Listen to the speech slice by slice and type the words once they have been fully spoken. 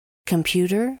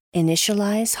Computer,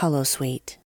 initialize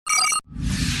holosuite.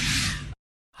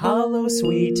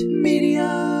 Holosuite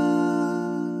Media.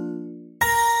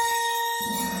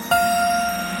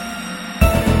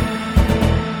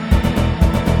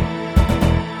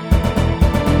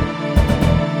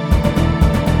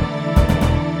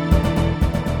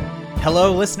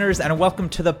 Hello, listeners, and welcome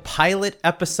to the pilot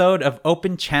episode of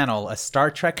Open Channel, a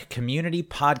Star Trek community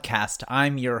podcast.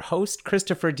 I'm your host,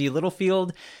 Christopher D.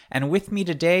 Littlefield, and with me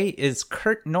today is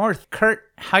Kurt North. Kurt,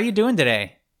 how you doing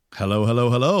today?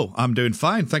 Hello. I'm doing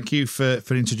fine. Thank you for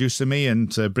introducing me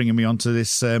and bringing me onto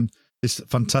this this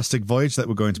fantastic voyage that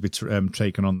we're going to be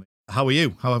taking on. How are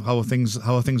you? How are things?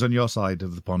 How are things on your side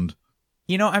of the pond?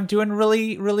 You know, I'm doing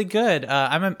really, really good.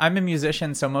 I'm a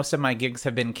musician, so most of my gigs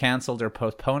have been canceled or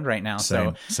postponed right now.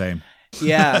 Same.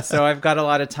 Yeah, so I've got a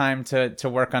lot of time to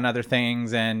work on other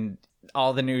things, and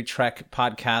all the new Trek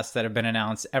podcasts that have been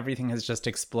announced, everything has just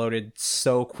exploded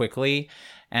so quickly,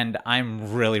 and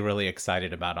I'm really, really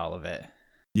excited about all of it.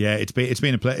 Yeah, it's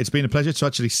been a pleasure to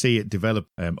actually see it develop.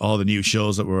 All the new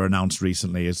shows that were announced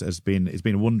recently has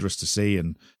been wondrous to see,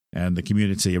 and the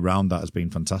community around that has been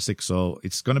fantastic. So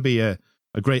it's going to be a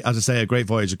great, as I say, a great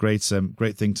voyage, a great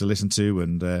thing to listen to,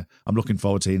 and I'm looking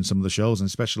forward to hearing some of the shows, and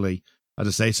especially, as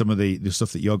I say, some of the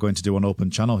stuff that you're going to do on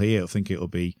Open Channel here. I think it'll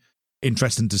be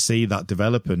interesting to see that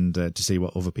develop and to see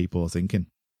what other people are thinking.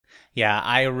 Yeah,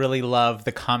 I really love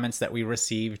the comments that we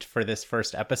received for this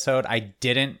first episode. I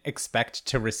didn't expect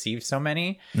to receive so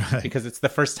many because it's the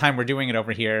first time we're doing it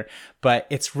over here, but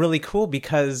it's really cool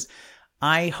because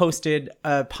I hosted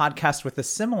a podcast with a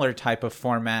similar type of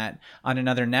format on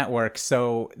another network.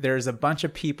 So there's a bunch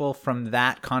of people from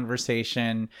that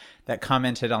conversation that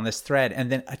commented on this thread,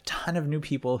 and then a ton of new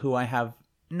people who I have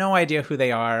no idea who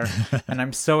they are. And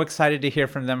I'm so excited to hear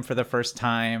from them for the first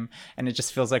time. And it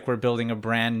just feels like we're building a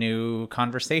brand new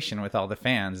conversation with all the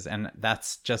fans. And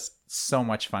that's just so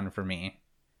much fun for me.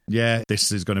 Yeah,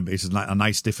 this is a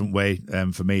nice different way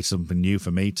for me, something new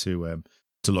for me to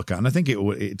look at, and I think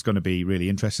it's going to be really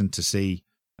interesting to see,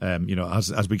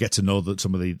 as we get to know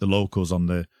some of the locals on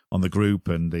the group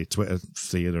and the Twitter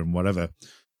theater and whatever,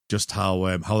 just how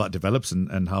that develops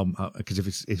and how, because if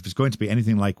it's going to be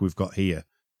anything like we've got here,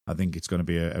 I think it's going to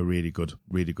be a really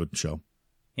good show.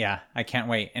 Yeah, I can't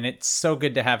wait, and it's so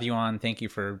good to have you on. Thank you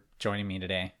for joining me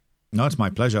today. No, it's my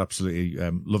pleasure. Absolutely,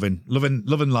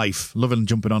 loving life, loving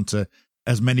jumping onto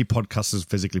as many podcasts as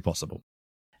physically possible.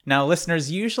 Now,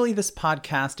 listeners, usually this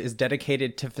podcast is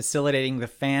dedicated to facilitating the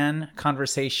fan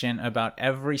conversation about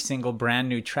every single brand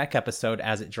new Trek episode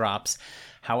as it drops.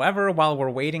 However, while we're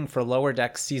waiting for Lower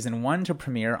Decks Season 1 to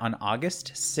premiere on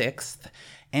August 6th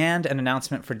and an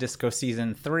announcement for Disco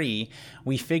Season 3,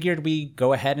 we figured we'd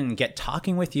go ahead and get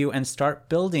talking with you and start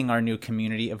building our new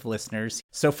community of listeners.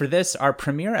 So for this, our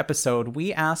premiere episode,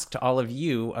 we asked all of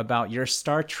you about your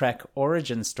Star Trek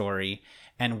origin story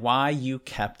and why you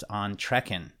kept on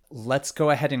trekking. Let's go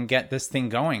ahead and get this thing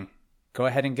going. Go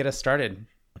ahead and get us started.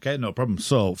 Okay, no problem.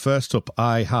 So first up,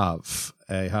 I have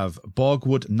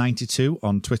Borgwood92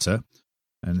 on Twitter,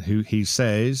 and he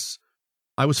says,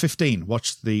 I was 15,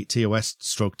 watched the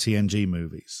TOS/TNG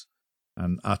movies.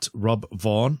 And at Rob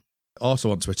Vaughan,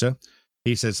 also on Twitter,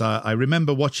 he says, I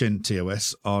remember watching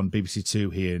TOS on BBC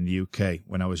Two here in the UK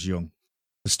when I was young.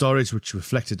 The stories which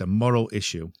reflected a moral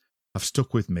issue have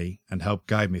stuck with me and helped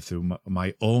guide me through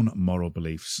my own moral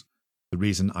beliefs. The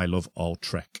reason I love all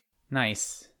Trek.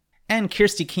 Nice. And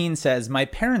Kirsty Keene says, my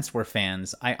parents were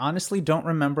fans. I honestly don't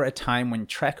remember a time when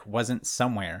Trek wasn't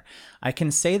somewhere. I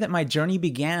can say that my journey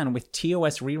began with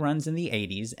TOS reruns in the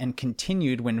 80s and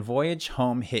continued when Voyage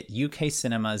Home hit UK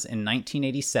cinemas in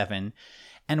 1987,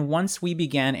 and once we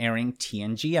began airing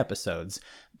TNG episodes.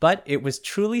 But it was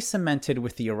truly cemented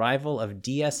with the arrival of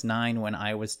DS9 when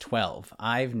I was 12.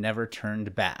 I've never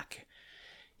turned back.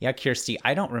 Yeah, Kirsty,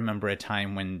 I don't remember a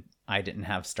time when I didn't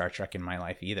have Star Trek in my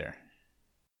life either.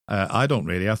 I don't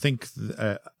really. I think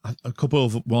a couple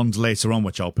of ones later on,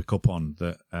 which I'll pick up on,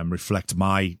 that reflect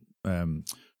my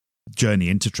journey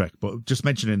into Trek. But just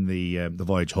mentioning the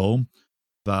Voyage Home,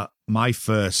 that my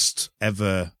first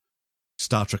ever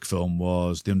Star Trek film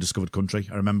was The Undiscovered Country.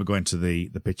 I remember going to the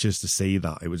pictures to see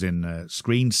that. It was in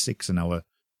Screen 6 in our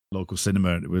local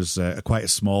cinema. It was quite a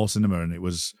small cinema, and it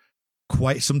was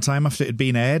quite some time after it had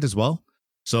been aired as well.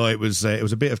 So it was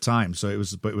a bit of time. So it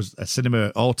was a cinema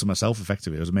all to myself,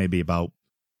 effectively. There was maybe about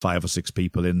 5 or 6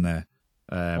 people in there.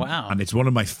 Wow! And it's one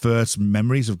of my first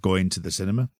memories of going to the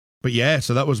cinema. But yeah,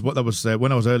 so that was when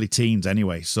I was early teens,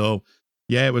 anyway. So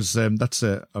yeah, it was. That's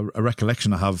a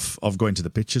recollection I have of going to the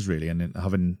pictures, really, and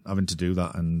having to do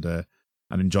that and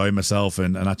enjoying myself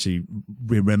and actually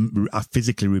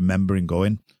physically remembering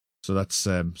going. So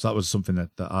that was something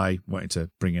that I wanted to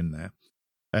bring in there.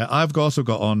 I've also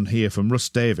got on here from Russ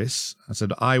Davis. I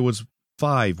said, I was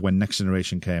 5 when Next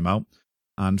Generation came out,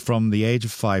 and from the age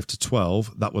of 5 to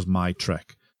 12, that was my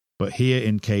trek. But here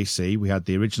in KC, we had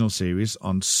the original series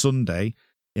on Sunday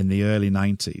in the early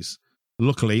 90s.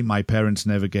 Luckily, my parents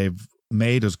never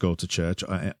made us go to church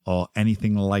or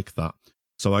anything like that,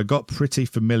 so I got pretty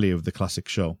familiar with the classic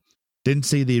show. Didn't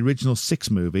see the original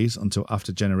 6 movies until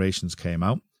after Generations came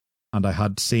out, and I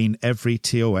had seen every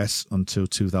TOS until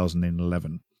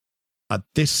 2011. At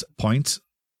this point,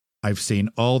 I've seen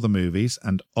all the movies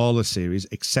and all the series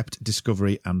except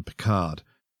Discovery and Picard,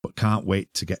 but can't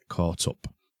wait to get caught up.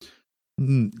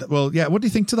 Well, yeah, what do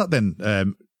you think to that then?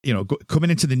 Coming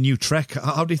into the new Trek,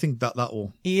 how do you think that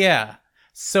will... Yeah.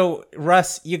 So,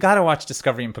 Russ, you got to watch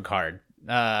Discovery and Picard.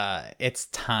 It's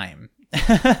time.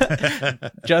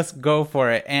 Just go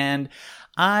for it. And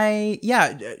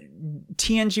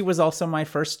TNG was also my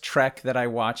first Trek that I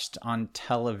watched on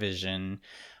television,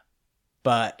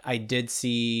 but I did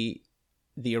see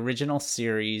the original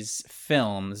series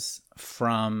films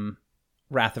from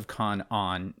Wrath of Khan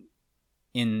on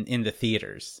in the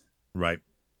theaters. Right.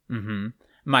 Mm-hmm.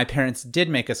 My parents did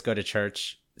make us go to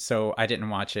church, so I didn't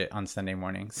watch it on Sunday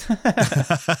mornings.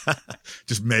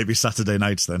 Just maybe Saturday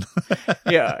nights then.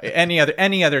 Yeah,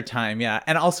 any other time, yeah.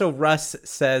 And also Russ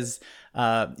says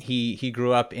he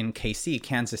grew up in KC,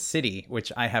 Kansas City,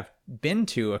 which I have been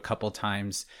to a couple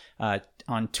times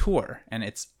on tour, and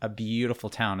it's a beautiful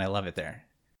town. I love it there.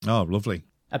 Oh, lovely.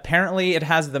 Apparently it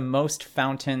has the most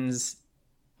fountains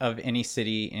of any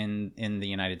city in the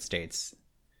United States.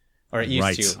 Or it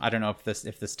used to. I don't know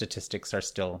if the statistics are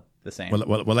still the same.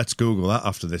 Well, let's Google that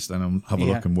after this then and have a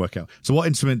look and work out. So what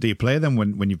instrument do you play then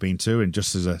when you've been touring,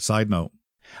 just as a side note?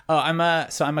 Oh, I'm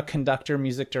a conductor,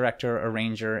 music director,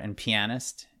 arranger, and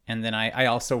pianist. And then I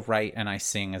also write and I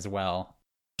sing as well.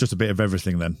 Just a bit of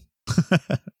everything then.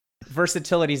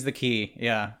 Versatility's the key.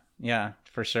 Yeah,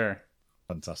 for sure.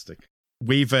 Fantastic.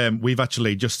 We've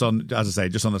actually just on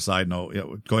the side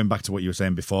note, going back to what you were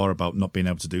saying before about not being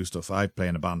able to do stuff. I play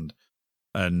in a band,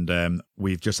 and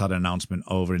we've just had an announcement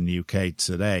over in the UK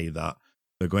today that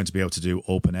they're going to be able to do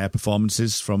open air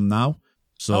performances from now.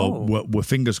 So we're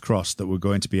fingers crossed that we're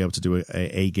going to be able to do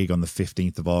a gig on the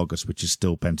 15th of August, which is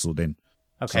still penciled in.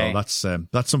 Okay, so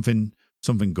that's something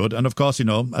good. And of course,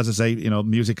 as I say,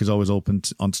 music is always open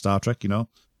on Star Trek.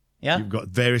 Yeah, you've got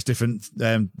various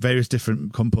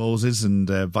different composers and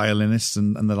violinists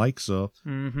and the like. So,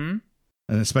 and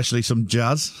especially some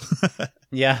jazz.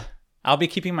 Yeah, I'll be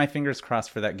keeping my fingers crossed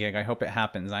for that gig. I hope it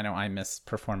happens. I know I miss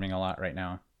performing a lot right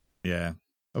now. Yeah.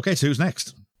 Okay, so who's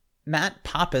next? Matt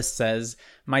Pappas says,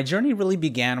 my journey really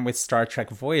began with Star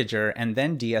Trek Voyager and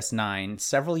then DS9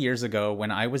 several years ago when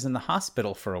I was in the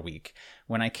hospital for a week.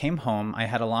 When I came home, I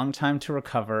had a long time to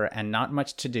recover and not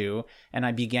much to do, and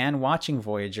I began watching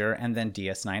Voyager and then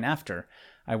DS9 after.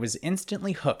 I was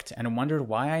instantly hooked and wondered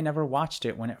why I never watched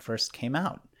it when it first came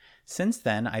out. Since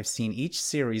then, I've seen each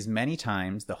series many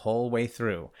times the whole way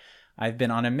through. I've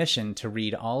been on a mission to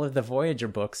read all of the Voyager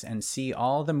books and see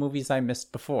all the movies I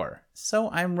missed before, so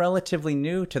I'm relatively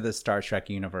new to the Star Trek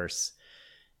universe.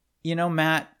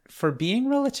 Matt, for being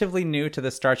relatively new to the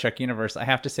Star Trek universe, I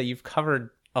have to say you've covered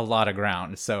a lot of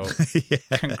ground, so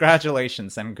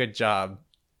Congratulations and good job.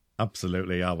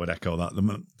 Absolutely, I would echo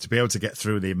that. To be able to get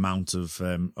through the amount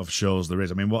of shows there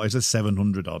is, I mean, what is it,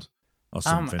 700 odd or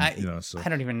something? I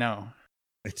don't even know.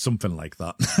 It's something like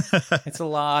that. It's a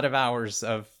lot of hours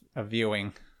of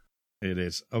viewing. It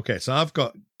is. Okay, so I've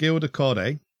got Gilda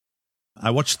Corday. I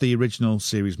watched the original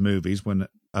series movies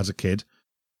as a kid.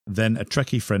 Then a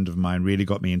Trekkie friend of mine really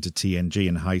got me into TNG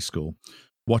in high school.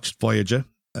 Watched Voyager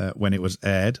when it was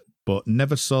aired, but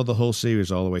never saw the whole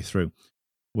series all the way through.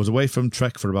 Was away from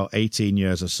Trek for about 18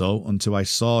 years or so until I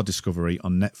saw Discovery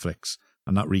on Netflix,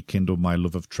 and that rekindled my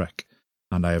love of Trek,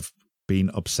 and I have been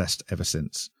obsessed ever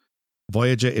since.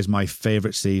 Voyager is my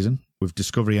favourite season, with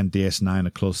Discovery and DS9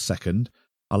 a close second.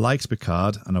 I liked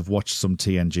Picard, and I've watched some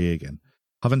TNG again.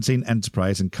 Haven't seen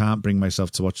Enterprise and can't bring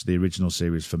myself to watch the original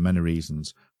series for many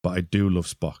reasons, but I do love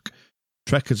Spock.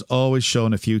 Trek has always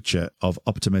shown a future of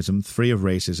optimism, free of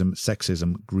racism,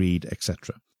 sexism, greed,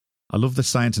 etc. I love the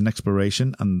science and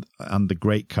exploration and the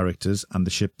great characters and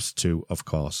the ships too, of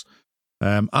course.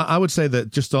 I would say that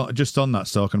just on that,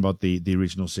 talking about the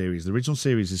original series. The original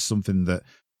series is something that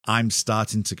I'm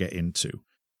starting to get into.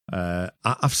 I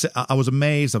was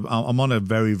amazed. I'm on a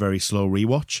very, very slow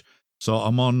rewatch. So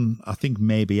I'm on, I think,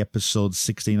 maybe episode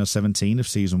 16 or 17 of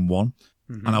season 1.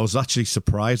 Mm-hmm. And I was actually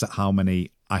surprised at how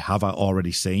many I have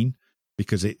already seen,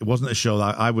 because it wasn't a show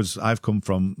that I've come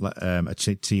from a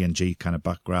TNG kind of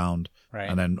background, Right.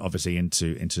 and then obviously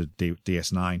into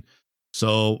DS9.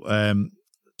 So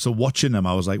so watching them,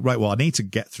 I was like, right, well, I need to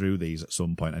get through these at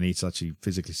some point. I need to actually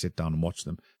physically sit down and watch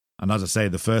them. And as I say,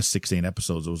 the first 16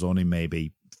 episodes, there was only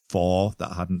maybe 4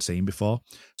 that I hadn't seen before.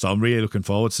 So I'm really looking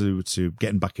forward to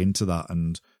getting back into that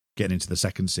and getting into the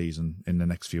second season in the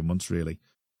next few months, really.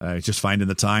 It's just finding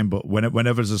the time. But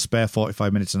whenever there's a spare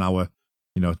 45 minutes an hour,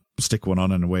 stick one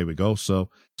on and away we go. So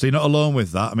you're not alone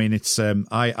with that. I mean, it's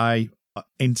I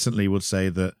instantly would say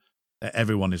that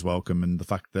everyone is welcome, and the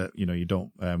fact that you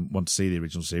don't want to see the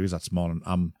original series,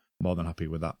 I'm more than happy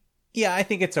with that. Yeah, I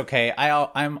think it's okay.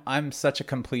 I'm such a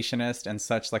completionist and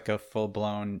such like a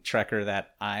full-blown Trekker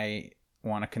that I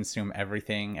want to consume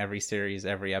everything, every series,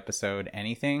 every episode,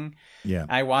 anything. Yeah.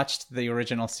 I watched the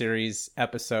original series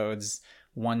episodes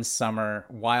one summer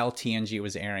while TNG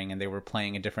was airing, and they were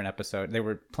playing a different episode. They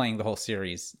were playing the whole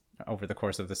series over the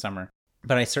course of the summer.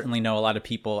 But I certainly know a lot of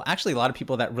people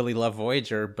that really love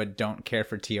Voyager but don't care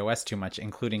for TOS too much,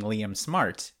 including Liam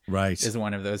Smart. Right. Is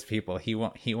one of those people. He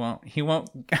won't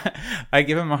I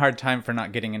give him a hard time for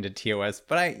not getting into TOS,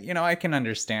 but I can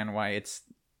understand why it's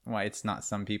not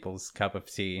some people's cup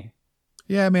of tea.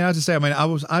 Yeah, I mean, as I say,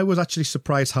 I was actually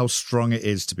surprised how strong it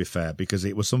is, to be fair, because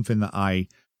it was something that I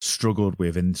struggled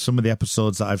with in some of the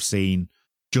episodes that I've seen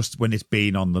just when it's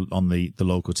been on the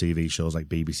local TV shows like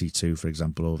BBC Two, for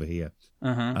example, over here.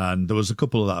 Uh-huh. And there was a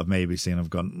couple that I've maybe seen. I've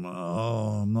gone,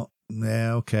 oh, I'm not,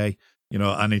 yeah, okay,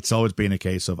 and it's always been a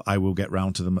case of I will get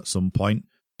round to them at some point.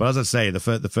 But as I say, the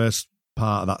first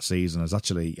part of that season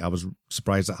I was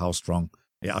surprised at how strong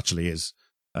it actually is.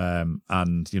 And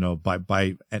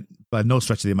by no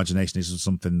stretch of the imagination, this is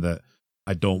something that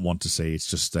I don't want to see. It's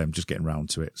just getting round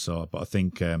to it. So, but I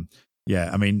think,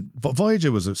 yeah, I mean,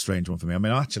 Voyager was a strange one for me. I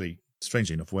mean, actually,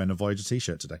 strangely enough, wearing a Voyager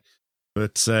t-shirt today.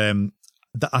 But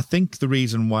I think the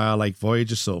reason why I like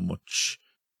Voyager so much,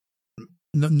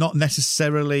 not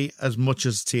necessarily as much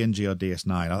as TNG or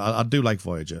DS9. I do like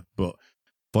Voyager, but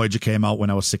Voyager came out when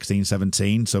I was 16,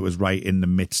 17, so it was right in the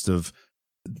midst of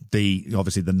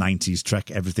obviously the 90s Trek.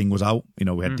 Everything was out. We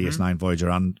had DS9, Voyager,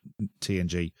 and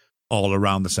TNG all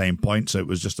around the same point, so it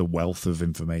was just a wealth of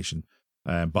information.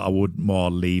 But I would more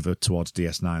leave it towards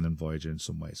DS9 and Voyager in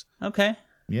some ways. Okay.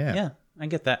 Yeah, I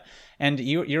get that. And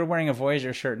you're wearing a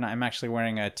Voyager shirt, and I'm actually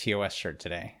wearing a TOS shirt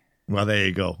today. Well, there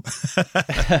you go.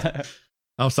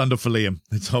 I'll stand up for Liam.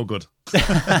 It's all good.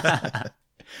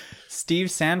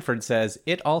 Steve Sanford says,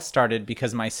 it all started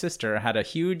because my sister had a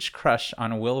huge crush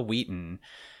on Will Wheaton.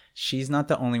 She's not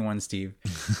the only one, Steve.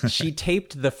 She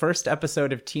taped the first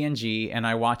episode of TNG, and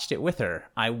I watched it with her.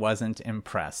 I wasn't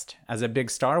impressed. As a big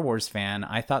Star Wars fan,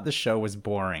 I thought the show was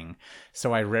boring,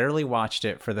 so I rarely watched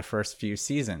it for the first few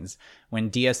seasons. When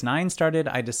DS9 started,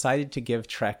 I decided to give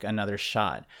Trek another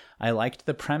shot. I liked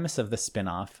the premise of the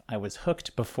spin-off. I was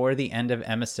hooked before the end of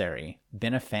Emissary.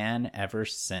 Been a fan ever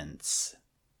since.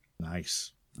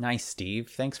 Nice, Steve.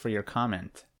 Thanks for your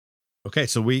comment. Okay,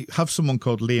 so we have someone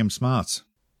called Liam Smart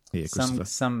here, Christopher.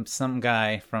 Some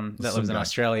guy that lives in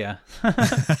Australia.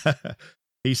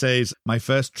 He says, my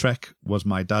first Trek was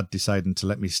my dad deciding to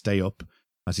let me stay up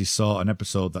as he saw an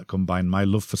episode that combined my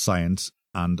love for science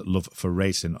and love for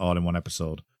racing all in one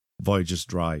episode, Voyager's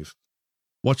Drive.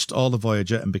 Watched all the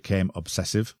Voyager and became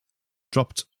obsessive.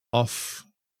 Dropped off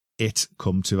it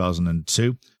come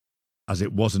 2002 as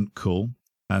it wasn't cool,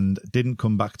 and didn't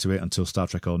come back to it until Star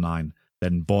Trek 09.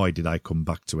 Then boy, did I come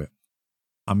back to it.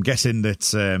 I'm guessing that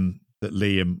that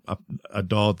Liam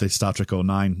adored the Star Trek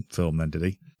 09 film then, did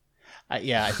he?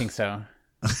 Yeah, I think so.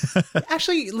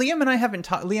 Actually, Liam and I haven't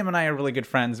talked. Liam and I are really good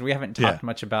friends. We haven't talked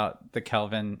much about the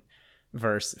Kelvin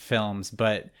verse films,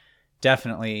 but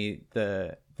definitely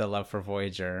the love for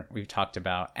Voyager we've talked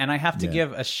about. And I have to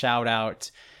give a shout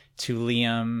out to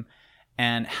Liam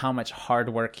and how much hard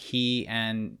work he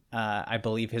and I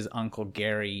believe his uncle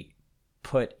Gary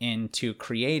put into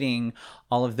creating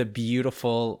all of the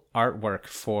beautiful artwork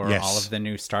for all of the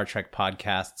new Star Trek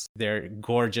podcasts. They're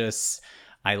gorgeous.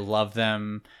 I love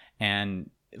them. And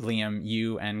Liam,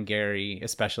 you and Gary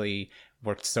especially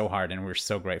worked so hard, and we're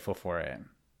so grateful for it.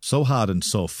 So hard and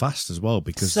so fast as well,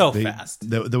 because fast.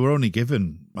 They were only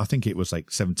given, I think it was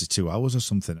like 72 hours or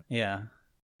something. Yeah.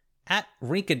 At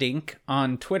Rinkadink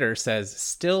on Twitter says,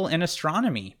 still in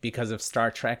astronomy because of Star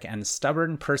Trek and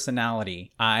stubborn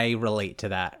personality. I relate to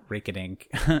that, Rinkadink.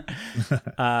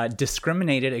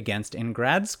 Discriminated against in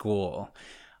grad school.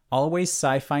 Always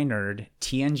sci-fi nerd,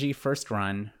 TNG first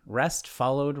run, rest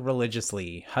followed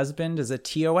religiously. Husband is a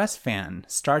TOS fan.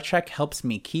 Star Trek helps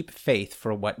me keep faith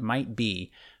for what might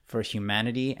be, for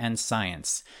humanity and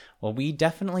science. Well, we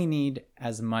definitely need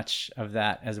as much of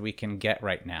that as we can get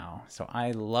right now. So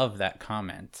I love that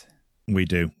comment. We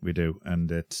do,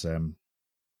 and it's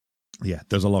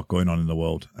there's a lot going on in the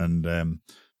world, and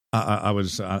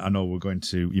I know we're going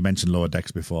to. You mentioned Lower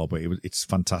Decks before, but it's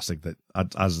fantastic that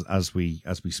as we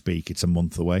speak, it's a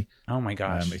month away. Oh my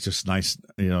gosh! It's just nice,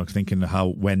 thinking how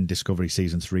when Discovery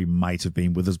season 3 might have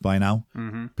been with us by now,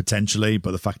 potentially,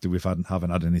 but the fact that we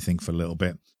haven't had anything for a little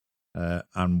bit,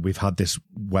 and we've had this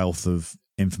wealth of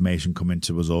information coming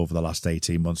to us over the last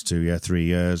 18 months, 3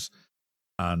 years.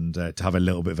 And to have a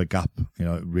little bit of a gap,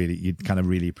 really, you'd kind of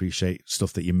really appreciate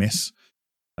stuff that you miss.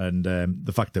 And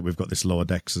the fact that we've got this Lower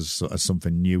Decks as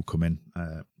something new coming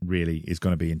really is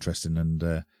going to be interesting.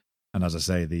 And as I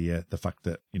say, the fact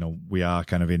that we are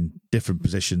kind of in different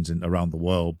positions around the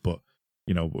world, but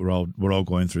we're all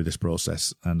going through this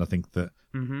process. And I think that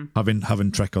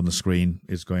having Trek on the screen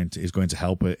is going to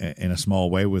help it in a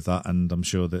small way with that. And I'm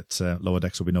sure that Lower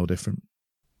Decks will be no different.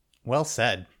 Well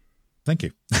said. Thank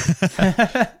you.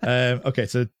 Okay,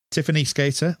 so Tiffany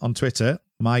Skater on Twitter.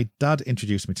 My dad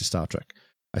introduced me to Star Trek.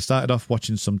 I started off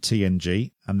watching some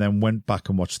TNG and then went back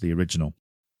and watched the original.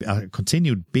 I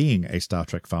continued being a Star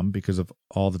Trek fan because of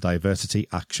all the diversity,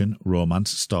 action, romance,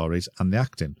 stories, and the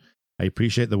acting. I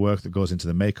appreciate the work that goes into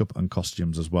the makeup and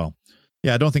costumes as well.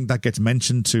 Yeah, I don't think that gets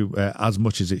mentioned to as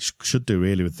much as it should do,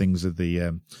 really, with things of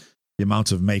the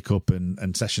amount of makeup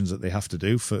and sessions that they have to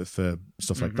do for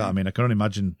stuff like that. I mean, I can only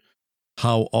imagine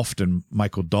how often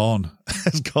Michael Dorn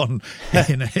has gone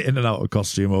in and out of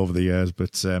costume over the years,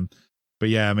 but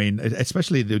yeah, I mean,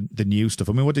 especially the new stuff.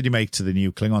 I mean, what did you make to the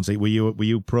new Klingons? Were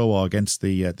you pro or against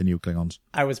the new Klingons?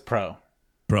 I was pro.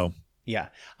 Pro. Yeah,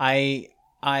 I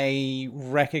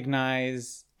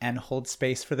recognize and hold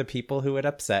space for the people who get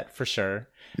upset, for sure,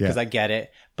 because I get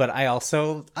it. But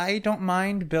I don't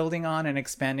mind building on and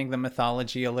expanding the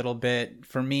mythology a little bit.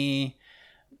 For me,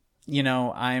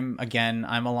 I'm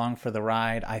along for the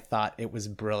ride. I thought it was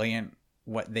brilliant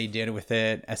what they did with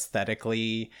it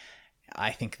aesthetically.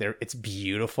 I think it's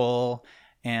beautiful,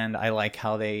 and I like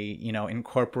how they,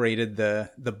 incorporated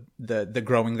the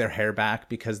growing their hair back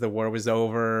because the war was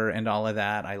over and all of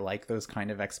that. I like those kind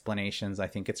of explanations. I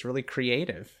think it's really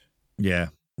creative. Yeah.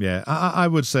 I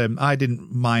would say I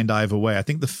didn't mind either way. I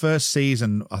think the first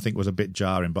season was a bit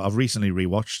jarring, but I've recently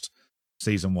rewatched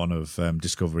season 1 of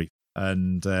Discovery.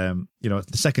 And, the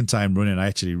second time running, I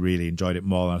actually really enjoyed it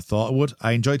more than I thought I would.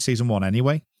 I enjoyed season 1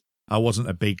 anyway. I wasn't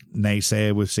a big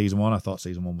naysayer with season 1. I thought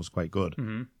season 1 was quite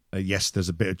good. Yes, there's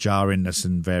a bit of jarringness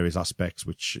in various aspects,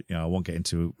 which, I won't get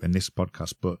into in this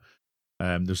podcast, but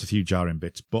there's a few jarring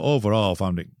bits. But overall, I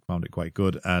found it quite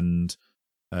good. And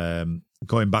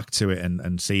going back to it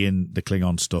and seeing the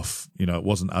Klingon stuff, it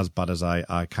wasn't as bad as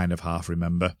I kind of half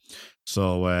remember.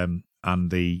 So,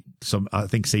 I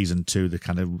think season 2 they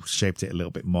kind of shaped it a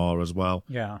little bit more as well.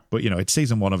 Yeah, but it's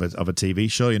season 1 of a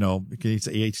TV show.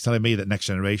 He's telling me that Next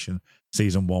Generation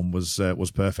season 1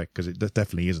 was perfect, because it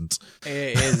definitely isn't.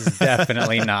 It is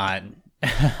definitely not.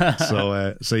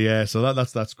 So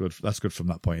that's good. That's good from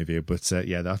that point of view. But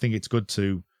I think it's good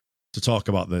to talk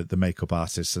about the makeup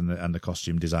artists and the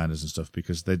costume designers and stuff,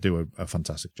 because they do a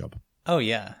fantastic job. Oh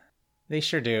yeah. They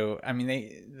sure do. I mean,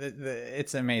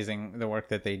 it's amazing the work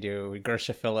that they do.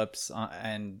 Gersha Phillips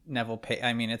and Neville Page.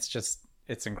 I mean,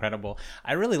 it's incredible.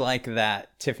 I really like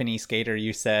that, Tiffany Skater,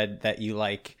 you said that you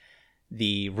like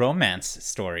the romance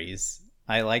stories.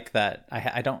 I like that.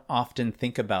 I don't often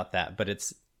think about that, but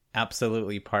it's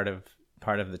absolutely part of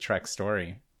the Trek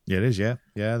story. Yeah, it is. Yeah.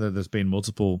 There's been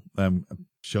multiple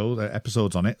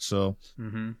episodes on it. So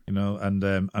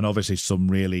and obviously some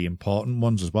really important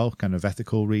ones as well, kind of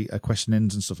ethical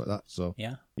questionings and stuff like that. So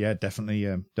yeah,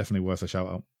 definitely worth a shout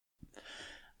out.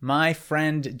 My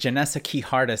friend Janessa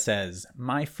Kiharda says,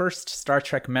 my first Star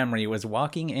Trek memory was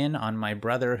walking in on my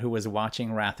brother who was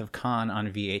watching Wrath of Khan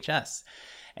on VHS.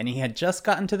 And he had just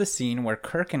gotten to the scene where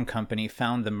Kirk and company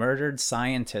found the murdered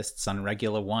scientists on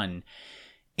Regula 1.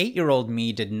 8-year-old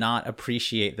me did not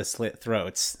appreciate the slit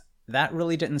throats. That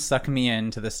really didn't suck me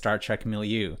into the Star Trek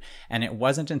milieu, and it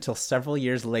wasn't until several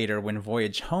years later when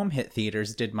Voyage Home hit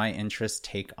theaters did my interest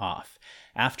take off.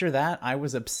 After that, I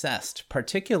was obsessed,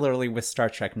 particularly with Star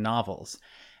Trek novels,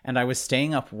 and I was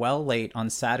staying up well late on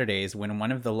Saturdays when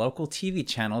one of the local TV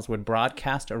channels would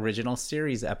broadcast original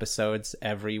series episodes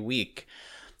every week.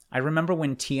 I remember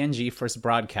when TNG first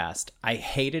broadcast, I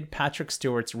hated Patrick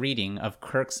Stewart's reading of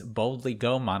Kirk's Boldly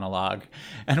Go monologue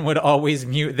and would always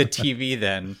mute the TV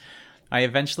then. I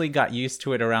eventually got used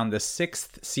to it around the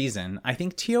 6th season. I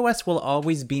think TOS will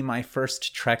always be my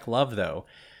first Trek love, though.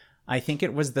 I think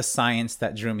it was the science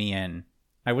that drew me in.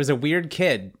 I was a weird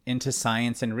kid into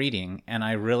science and reading, and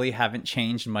I really haven't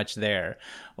changed much there.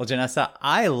 Well, Janessa,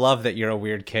 I love that you're a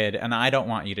weird kid, and I don't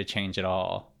want you to change at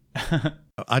all.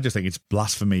 I just think it's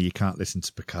blasphemy. You can't listen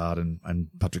to Picard and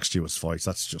Patrick Stewart's voice.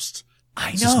 That's just,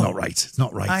 it's just not right. It's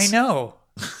not right. I know.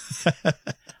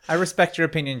 I respect your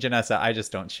opinion, Janessa. I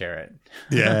just don't share it.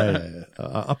 Yeah,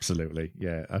 absolutely.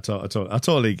 Yeah, I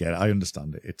totally get it. I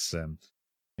understand it. It's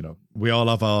we all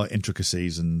have our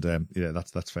intricacies, and yeah,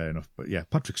 that's fair enough. But yeah,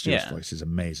 Patrick Stewart's voice is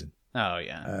amazing. Oh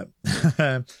yeah.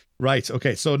 Right.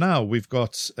 Okay. So now we've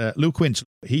got Luke Winch.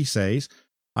 He says,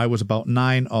 I was about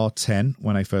 9 or 10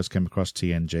 when I first came across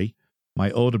TNG.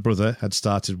 My older brother had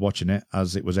started watching it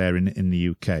as it was airing in the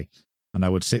UK, and I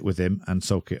would sit with him and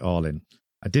soak it all in.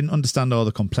 I didn't understand all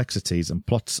the complexities and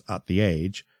plots at the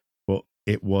age, but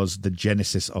it was the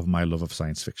genesis of my love of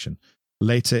science fiction.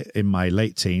 Later, in my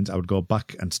late teens, I would go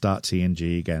back and start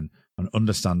TNG again and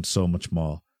understand so much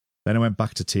more. Then I went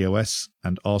back to TOS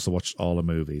and also watched all the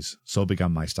movies. So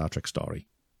began my Star Trek story.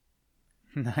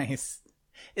 Nice.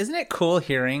 Isn't it cool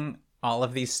hearing all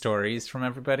of these stories from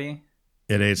everybody?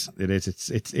 It is.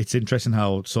 It's interesting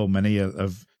how so many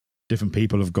of different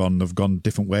people have gone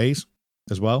different ways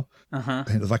as well. Uh-huh.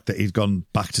 The fact that he's gone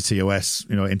back to TOS,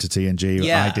 into TNG.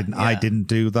 Yeah, I didn't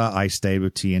do that. I stayed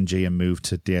with TNG and moved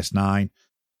to DS9.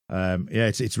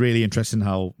 It's really interesting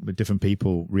how different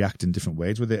people react in different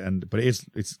ways with it. But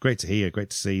it's great to hear, great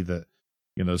to see that,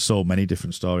 there's so many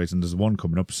different stories, and there's one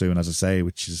coming up soon, as I say,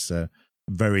 which is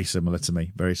very similar to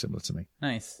me. Very similar to me.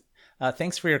 Nice.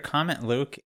 Thanks for your comment,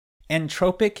 Luke.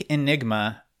 Entropic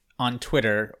Enigma on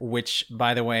Twitter, which,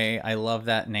 by the way, I love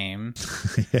that name.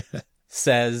 Yeah.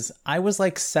 Says, I was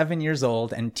like 7 years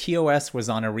old and TOS was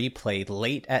on a replay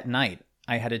late at night.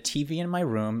 I had a TV in my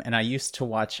room and I used to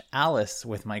watch Alice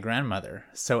with my grandmother.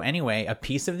 So anyway, a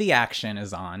piece of the action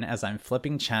is on as I'm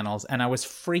flipping channels, and I was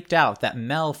freaked out that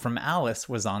Mel from Alice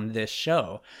was on this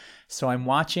show. So I'm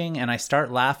watching and I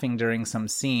start laughing during some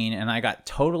scene, and I got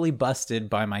totally busted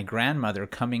by my grandmother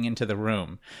coming into the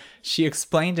room. She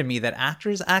explained to me that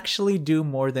actors actually do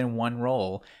more than one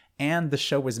role, and the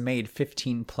show was made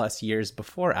 15 plus years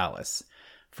before Alice.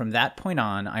 From that point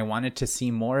on, I wanted to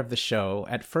see more of the show,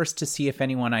 at first to see if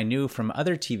anyone I knew from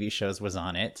other TV shows was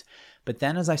on it, but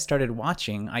then as I started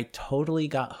watching, I totally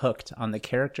got hooked on the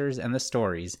characters and the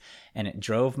stories, and it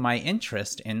drove my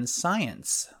interest in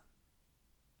science.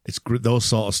 It's those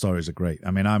sort of stories are great. I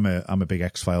mean, I'm a big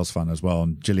X-Files fan as well,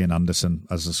 and Gillian Anderson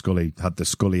as the Scully had the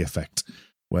Scully effect,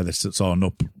 where there's sort of an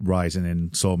uprising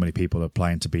in so many people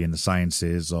applying to be in the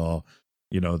sciences, or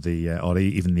or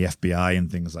even the FBI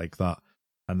and things like that.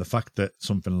 And the fact that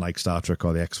something like Star Trek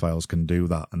or the X-Files can do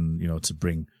that, and to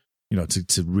bring,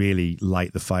 to really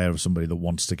light the fire of somebody that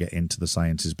wants to get into the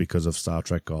sciences because of Star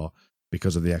Trek or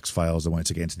because of the X-Files, that wanted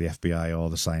to get into the FBI or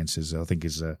the sciences, I think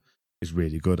is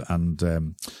really good. And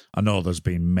I know there's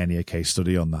been many a case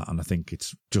study on that, and I think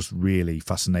it's just really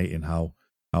fascinating how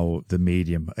the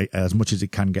medium, as much as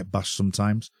it can get bashed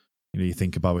sometimes, you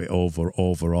think about it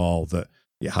overall, that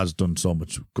it has done so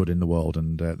much good in the world,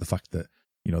 and the fact that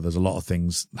there's a lot of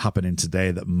things happening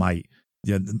today that might,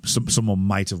 someone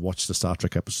might have watched the Star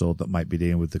Trek episode that might be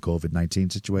dealing with the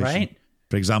COVID-19 situation, right?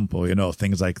 For example,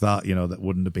 things like that, that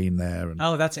wouldn't have been there. And,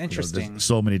 oh, that's interesting.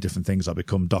 So many different things that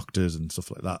become doctors and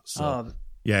stuff like that. So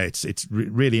yeah, it's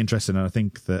really interesting, and I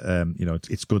think that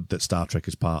it's good that Star Trek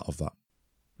is part of that.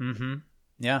 Mm-hmm.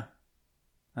 Yeah,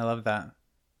 I love that.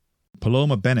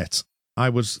 Paloma Bennett. I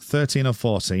was 13 or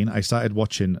 14. I started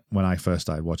watching when I first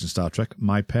started watching Star Trek.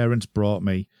 My parents bought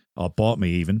me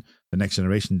even, the Next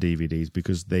Generation DVDs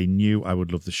because they knew I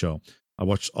would love the show. I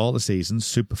watched all the seasons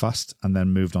super fast and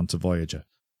then moved on to Voyager.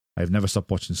 I have never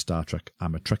stopped watching Star Trek.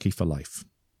 I'm a Trekkie for life.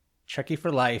 Trekkie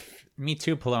for life. Me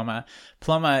too, Paloma.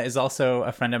 Paloma is also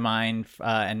a friend of mine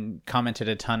and commented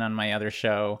a ton on my other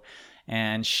show.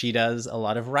 And she does a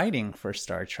lot of writing for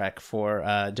Star Trek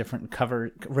for different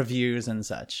cover reviews and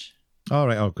such. All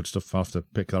right. Oh, good stuff. I'll have to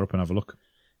pick that up and have a look.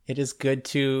 It is good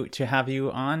to have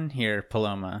you on here,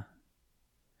 Paloma.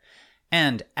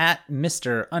 And at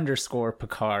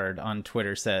Mr_Picard on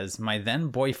Twitter says, my then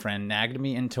boyfriend nagged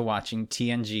me into watching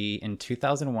TNG in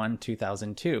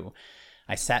 2001-2002.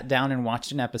 I sat down and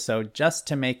watched an episode just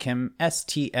to make him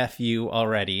STFU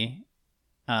already.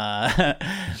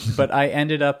 But I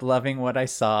ended up loving what I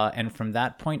saw, and from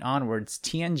that point onwards,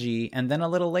 TNG, and then a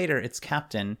little later, its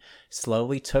captain,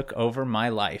 slowly took over my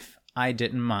life. I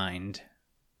didn't mind.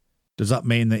 Does that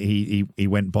mean that he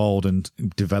went bald and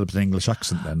developed an English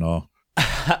accent then, or?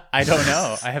 I don't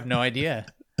know. I have no idea.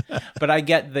 But I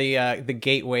get the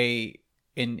gateway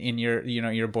in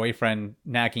your boyfriend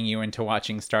nagging you into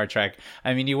watching Star Trek.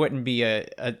 I mean, you wouldn't be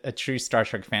a true Star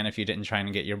Trek fan if you didn't try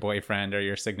and get your boyfriend or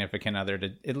your significant other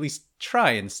to at least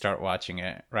try and start watching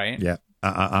it, right? Yeah,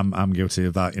 I'm guilty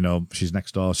of that. You know, she's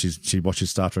next door. She watches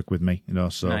Star Trek with me. You know,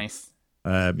 so Nice.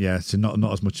 yeah, she's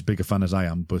not as much a bigger fan as I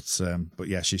am, but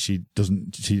yeah, she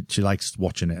likes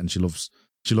watching it, and she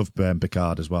loved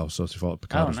Picard as well. So she thought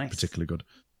Picard was particularly good.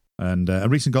 And I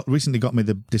recently got me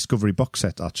the Discovery box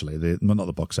set, actually. Not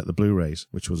the box set, the Blu-rays,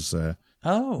 which was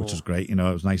great. You know,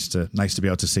 it was nice to be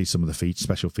able to see some of the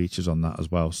special features on that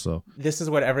as well. So this is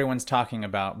what everyone's talking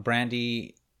about.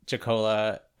 Brandy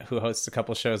Jacola, who hosts a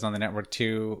couple shows on the network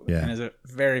too, and is a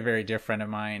very, very dear friend of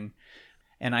mine.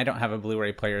 And I don't have a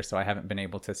Blu-ray player, so I haven't been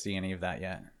able to see any of that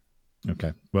yet.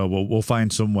 Okay. Well, we'll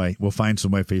find some way. We'll find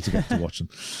some way for you to get to watch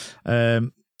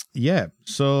them. Yeah.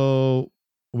 So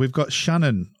we've got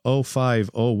Shannon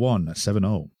 0501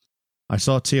 70. I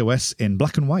saw TOS in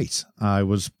black and white. I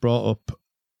was brought up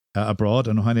abroad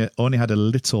and only had a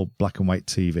little black and white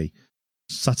TV.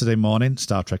 Saturday morning,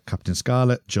 Star Trek Captain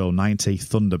Scarlet, Joe 90,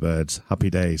 Thunderbirds, happy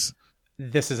days.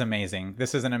 This is amazing.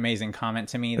 This is an amazing comment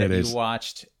to me that you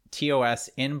watched TOS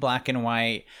in black and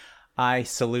white. I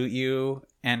salute you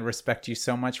and respect you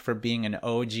so much for being an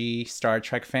OG Star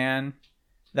Trek fan.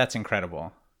 That's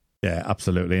incredible. Yeah,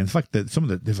 absolutely. And the fact that some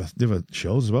of the other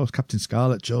shows as well, Captain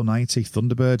Scarlet, Joe 90,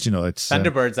 Thunderbirds, you know, it's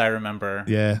Thunderbirds. I remember.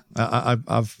 Yeah,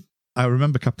 I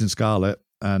remember Captain Scarlet,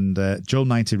 and Joe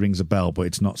 90 rings a bell, but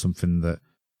it's not something that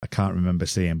I can't remember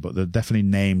seeing. But they're definitely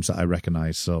names that I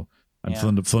recognise. So, and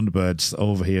Thunderbirds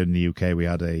over here in the UK, we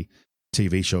had a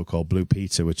TV show called Blue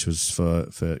Peter, which was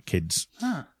for kids.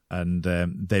 Huh. And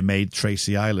they made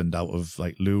Tracy Island out of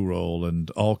like loo roll and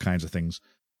all kinds of things.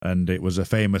 And it was a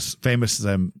famous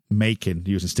making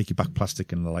using sticky back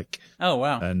plastic and the like. Oh,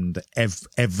 wow. And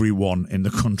everyone in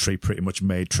the country pretty much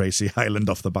made Tracy Island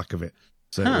off the back of it.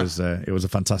 So it was a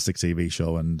fantastic TV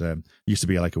show, and used to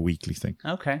be like a weekly thing.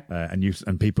 Okay.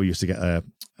 And people used to get a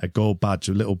gold badge,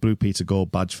 a little Blue Peter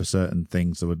gold badge for certain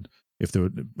things that would, if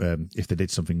they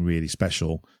did something really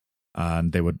special,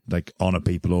 and they would like honor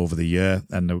people over the year,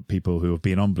 and the people who have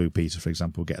been on Blue Peter, for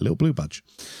example, get a little blue badge.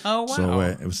 Oh, wow. So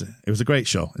it was a great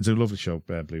show. It's a lovely show.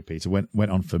 Blue Peter went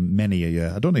on for many a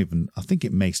year. I think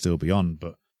it may still be on,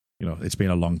 but you know, it's been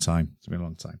a long time. It's been a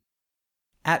long time.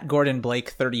 At Gordon Blake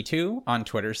 32 on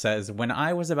Twitter says, when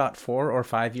I was about 4 or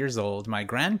 5 years old, my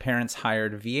grandparents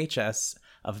hired VHS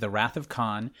of The Wrath of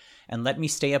Khan and let me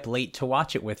stay up late to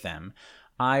watch it with them.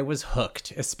 I was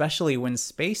hooked, especially when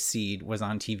Space Seed was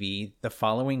on TV the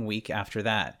following week after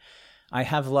that. I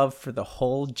have love for the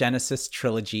whole Genesis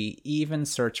trilogy, even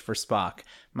Search for Spock.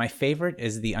 My favorite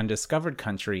is The Undiscovered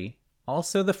Country,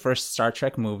 also the first Star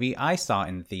Trek movie I saw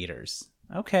in theaters.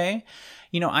 Okay.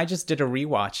 You know, I just did a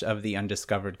rewatch of The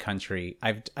Undiscovered Country.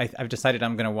 I've decided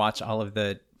I'm going to watch all of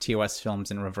the TOS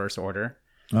films in reverse order.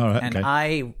 All right. And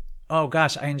okay.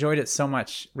 I enjoyed it so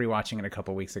much rewatching it a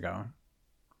couple weeks ago.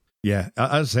 Yeah,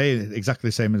 I'd say exactly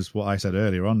the same as what I said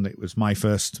earlier on. It was my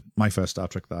first Star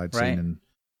Trek that I'd seen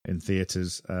in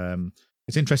theaters.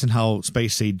 It's interesting how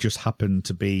Space Seed just happened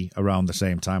to be around the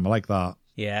same time. I like that.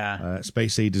 Yeah.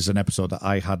 Space Seed is an episode that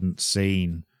I hadn't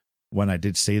seen when I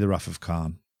did see The Wrath of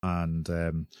Khan, and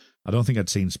I don't think I'd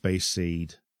seen Space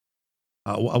Seed.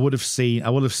 I would have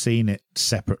seen it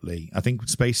separately. I think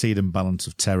Space Seed and Balance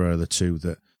of Terror are the two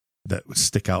that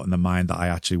stick out in the mind that I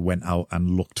actually went out and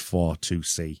looked for to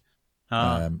see.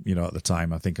 You know, at the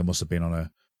time, I think I must have been on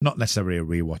not necessarily a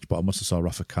rewatch, but I must have saw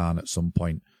Wrath of Khan at some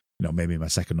point. You know, maybe my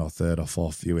second or third or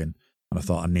fourth viewing, and I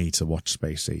thought I need to watch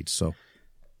Space Seed. So.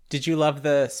 Did you love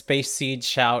the Space Seed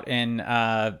shout in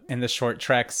the short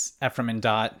treks, Ephraim and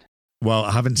Dot? Well,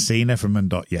 I haven't seen Ephraim and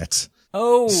Dot yet.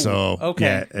 Oh, so okay.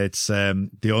 Yeah, it's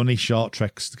the only short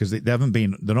treks because they're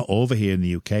not over here in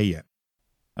the UK yet.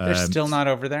 They're still not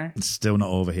over there? It's still not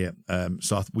over here.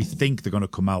 So we think they're going to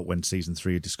come out when season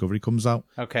 3 of Discovery comes out.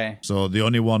 Okay. So the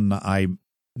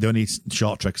only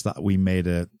short treks that we made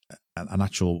an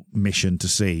actual mission to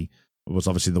see was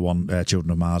obviously the one Children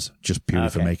of Mars, just purely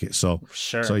for make it. So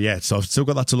sure. So yeah, so I've still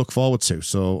got that to look forward to.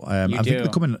 So I think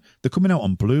they're coming out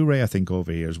on Blu-ray, I think,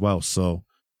 over here as well. So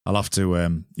I'll have to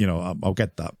I'll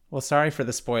get that. Well, sorry for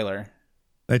the spoiler.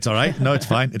 It's all right. No, it's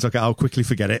fine. It's okay. I'll quickly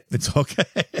forget it. It's okay.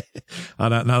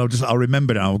 And I'll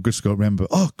remember it. I'll just go remember.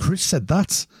 Oh, Chris said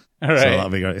that. All right. So that'll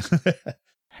be great.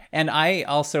 And I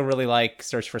also really like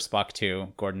Search for Spock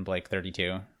too. Gordon Blake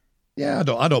 32. Yeah,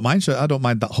 I don't mind. I don't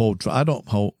mind that whole. I don't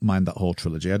mind that whole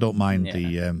trilogy. I don't mind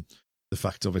the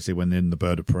fact, obviously, when they're in the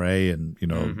Bird of Prey and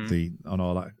and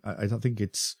all that. I think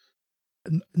it's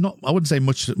not. I wouldn't say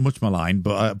much malign,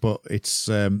 but it's.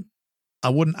 I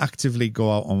wouldn't actively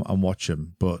go out and watch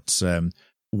them, but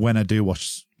when I do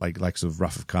watch like sort of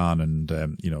Wrath of Khan and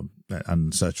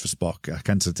and Search for Spock, I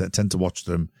tend to watch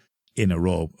them in a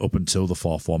row up until the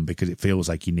fourth one because it feels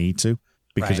like you need to.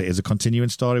 because Right. it is a continuing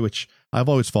story, which I've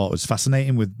always thought was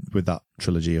fascinating with that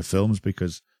trilogy of films,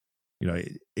 because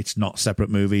it's not separate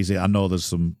movies. I know there's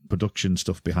some production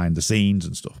stuff behind the scenes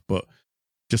and stuff, but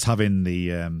just having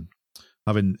the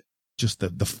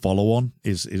follow on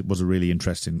was a really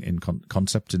interesting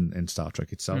concept in Star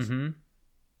Trek itself. Mm-hmm.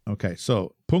 Okay,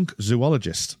 so Punk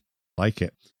Zoologist, like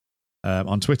it.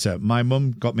 On Twitter, my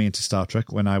mum got me into Star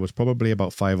Trek when I was probably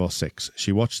about 5 or 6.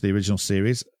 She watched the original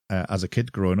series as a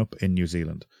kid growing up in New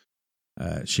Zealand.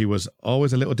 She was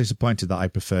always a little disappointed that I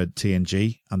preferred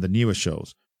TNG and the newer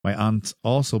shows. My aunt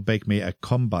also baked me a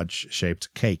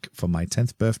combadge-shaped cake for my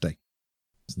 10th birthday.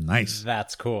 It's nice.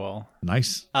 That's cool.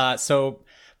 Nice. So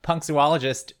Punk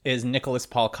Zoologist is Nicholas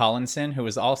Paul Collinson, who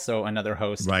is also another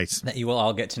host that you will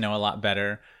all get to know a lot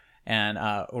better. And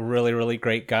a really, really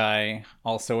great guy,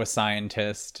 also a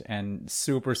scientist, and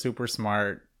super, super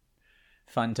smart,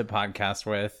 fun to podcast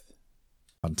with.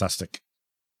 Fantastic.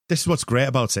 This is what's great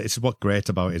about it. It's what's great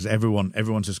about it is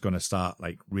everyone's just going to start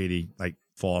really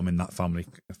forming that family,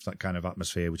 that kind of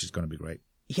atmosphere, which is going to be great.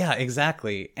 Yeah,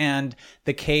 exactly. And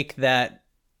the cake that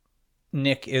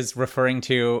Nick is referring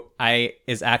to,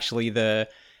 is actually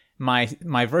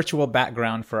my virtual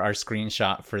background for our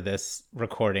screenshot for this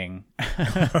recording.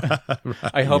 Right,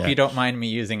 I hope you don't mind me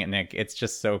using it, Nick. It's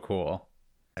just so cool.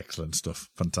 Excellent stuff.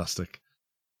 Fantastic.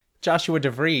 Joshua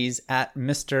DeVries at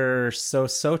Mr.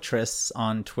 Sosotris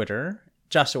on Twitter.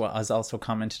 Joshua has also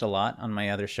commented a lot on my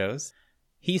other shows.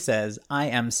 He says, I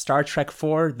am Star Trek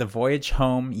IV, The Voyage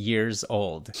Home years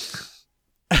old.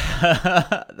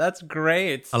 That's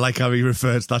great. I like how he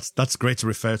refers. That's great to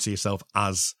refer to yourself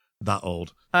as that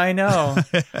old. I know.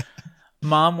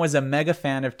 Mom was a mega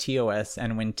fan of TOS,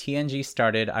 and when TNG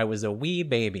started, I was a wee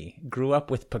baby. Grew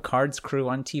up with Picard's crew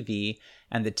on TV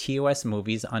and the TOS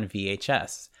movies on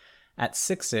VHS. At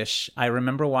 6-ish, I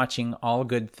remember watching All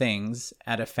Good Things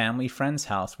at a family friend's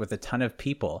house with a ton of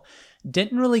people.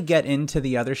 Didn't really get into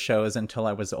the other shows until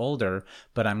I was older,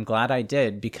 but I'm glad I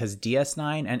did because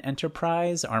DS9 and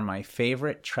Enterprise are my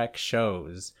favorite Trek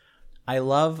shows. I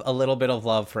love a little bit of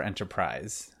love for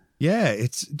Enterprise. Yeah,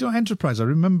 it's Enterprise. I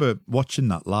remember watching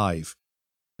that live,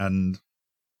 and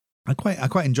I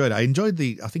quite enjoyed it. I enjoyed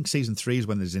I think season 3 is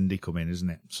when the Xindi come in, isn't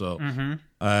it? So,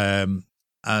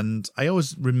 and I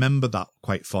always remember that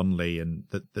quite fondly, and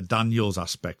the Daniels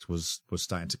aspect was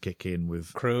starting to kick in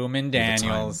with Crewman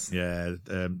Daniels.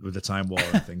 With the Time War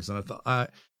and things. And I thought,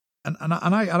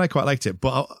 I quite liked it.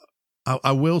 But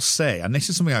I will say, and this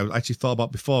is something I actually thought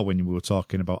about before when we were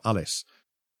talking about Alice,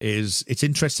 is it's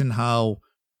interesting how,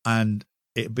 and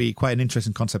it'd be quite an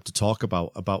interesting concept to talk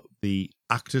about the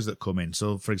actors that come in.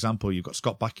 So, for example, you've got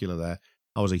Scott Bakula there.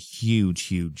 I was a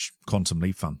huge Quantum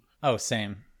Leap fan. Oh,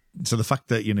 same. So the fact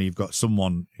that, you've got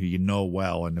someone who you know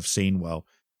well and have seen well,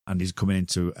 and he's coming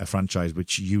into a franchise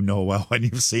which you know well and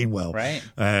you've seen well. Right.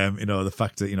 The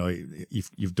fact that,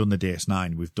 you've done the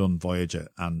DS9, we've done Voyager,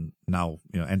 and now,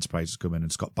 Enterprise is coming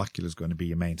and Scott Bakula is going to be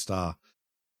your main star.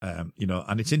 And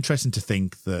it's interesting to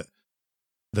think that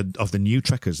of the new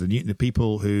Trekkers, the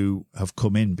people who have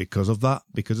come in because of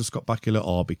Scott Bakula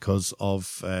or because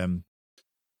of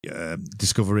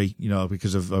Discovery,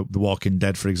 because of The Walking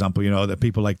Dead, for example, the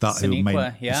people like that who made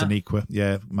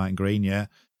Sonequa, Martin Green,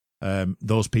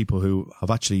 those people who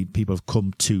have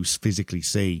come to physically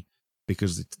see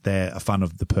because they're a fan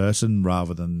of the person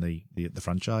rather than the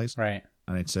franchise, right?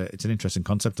 And it's an interesting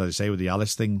concept, as I say, with the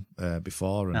Alice thing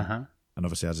before, and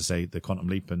obviously, as I say, the Quantum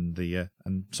Leap and the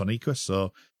and Sonequa.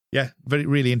 So yeah,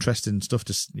 really interesting stuff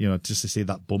to just to see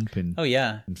that bump in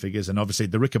in figures, and obviously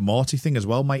the Rick and Morty thing as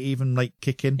well might even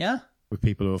kick in with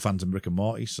people who are fans of Rick and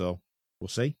Morty. So we'll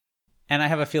see. And I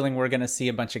have a feeling we're going to see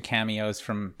a bunch of cameos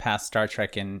from past Star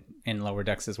Trek in Lower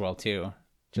Decks as well too,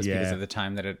 just because of the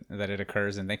time that it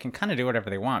occurs, and they can kind of do whatever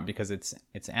they want because it's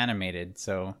animated.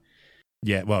 So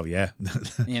yeah, well, yeah,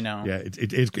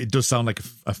 it does sound like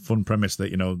a fun premise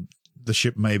that the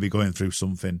ship may be going through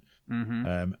something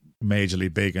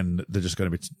majorly big, and they're just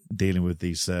going to be dealing with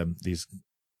these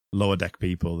lower deck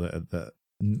people that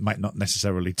might not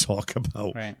necessarily talk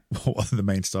about what the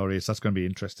main story is. That's going to be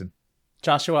interesting.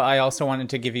 Joshua, I also wanted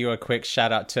to give you a quick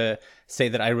shout out to say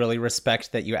that I really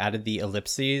respect that you added the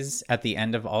ellipses at the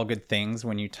end of All Good Things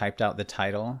when you typed out the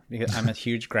title, because I'm a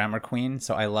huge grammar queen,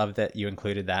 so I love that you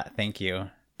included that. Thank you.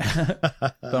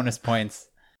 Bonus points.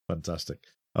 Fantastic.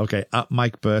 Okay, at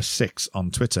Mike Burr 6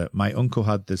 on Twitter, my uncle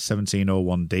had the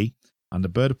 1701D and the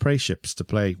Bird of Prey ships to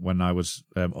play when I was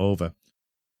over.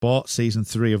 Bought season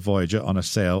 3 of Voyager on a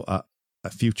sale at a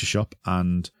Future Shop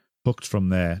and hooked from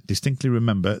there. Distinctly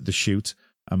remember The Shoot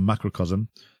and Macrocosm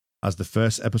as the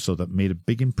first episode that made a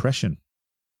big impression.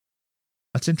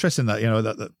 That's interesting that,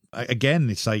 that again,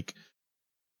 it's like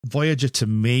Voyager to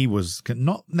me was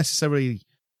not necessarily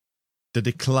the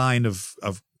decline of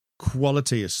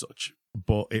quality as such,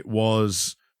 but it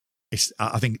was.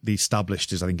 I think the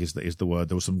established is the word.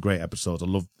 There were some great episodes. I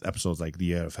love episodes like The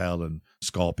Year of Hell and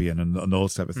Scorpion and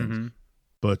those type of things.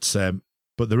 Mm-hmm.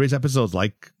 But there is episodes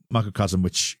like Macrocosm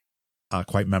which are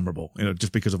quite memorable,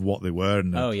 just because of what they were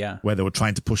and where they were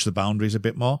trying to push the boundaries a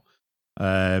bit more.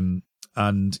 And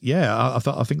yeah,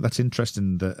 I think that's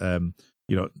interesting that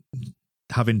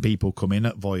having people come in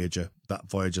at Voyager, that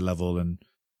Voyager level, and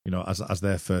as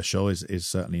their first show is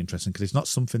certainly interesting, because it's not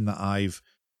something that I've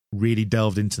really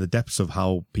delved into the depths of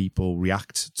how people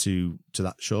react to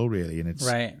that show, really. And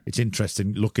it's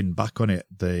interesting looking back on it.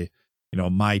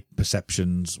 My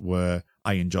perceptions were,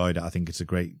 I enjoyed it. I think it's a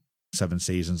great 7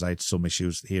 seasons. I had some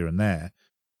issues here and there,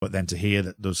 but then to hear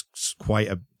that there's quite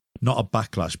not a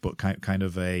backlash, but kind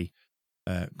of a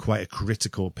quite a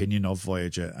critical opinion of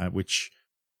Voyager, which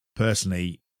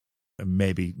personally,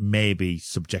 maybe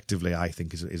subjectively, I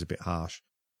think is a bit harsh.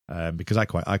 Because I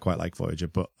quite like Voyager,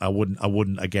 but I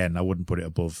wouldn't put it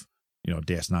above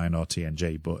DS9 or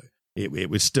TNG, but it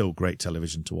was still great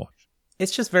television to watch.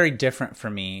 It's just very different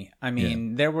for me. I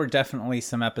mean, there were definitely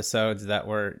some episodes that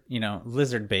were,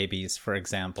 lizard babies, for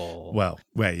example. Well,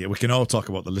 we can all talk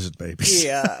about the lizard babies.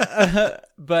 Yeah.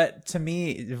 But to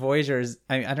me, Voyager is,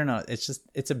 I don't know,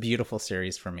 it's a beautiful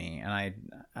series for me, and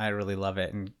I really love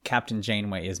it. And Captain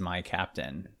Janeway is my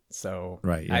captain. So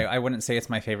I wouldn't say it's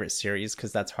my favorite series,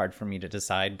 because that's hard for me to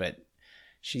decide, but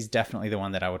she's definitely the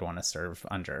one that I would want to serve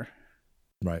under.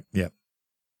 Right. Yeah.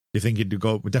 You think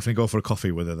would definitely go for a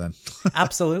coffee with her then?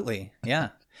 Absolutely. Yeah.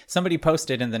 Somebody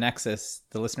posted in the Nexus,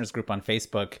 the listeners group on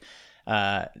Facebook,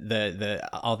 the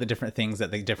all the different things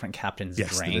that the different captains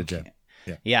drank. They did,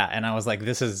 yeah. And I was like,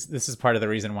 this is part of the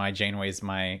reason why Janeway's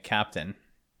my captain,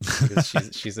 because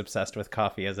she's obsessed with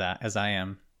coffee as I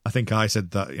am. I think I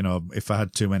said that, if I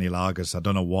had too many lagers, I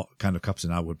don't know what kind of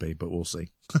captain I would be, but we'll see.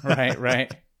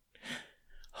 Right.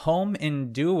 Home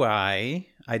in Duai,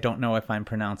 I don't know if I'm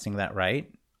pronouncing that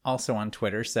right, also on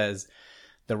Twitter, says,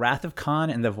 The Wrath of Khan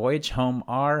and The Voyage Home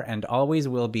are and always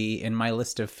will be in my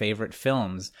list of favorite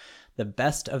films. The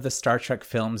best of the Star Trek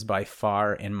films by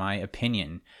far, in my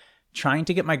opinion. Trying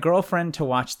to get my girlfriend to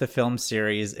watch the film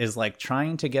series is like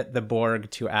trying to get the Borg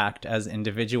to act as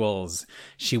individuals.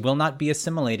 She will not be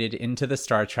assimilated into the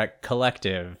Star Trek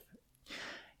collective.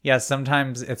 Yeah,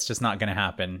 sometimes it's just not going to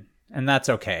happen, and that's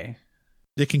okay.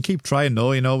 You can keep trying,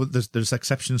 though. There's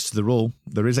exceptions to the rule.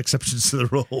 There is exceptions to the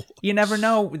rule. You never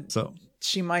know. So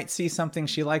she might see something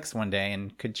she likes one day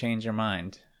and could change her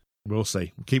mind. We'll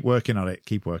see. Keep working on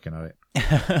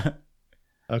it.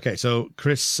 Okay, so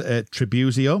Chris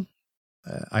Tribuzio.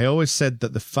 I always said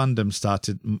that my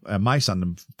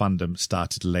fandom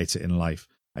started later in life.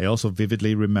 I also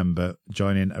vividly remember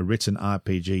joining a written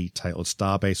RPG titled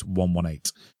Starbase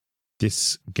 118.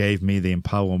 This gave me the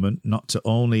empowerment not to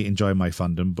only enjoy my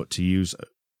fandom, but to use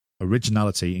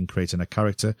originality in creating a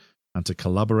character and to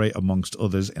collaborate amongst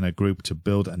others in a group to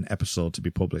build an episode to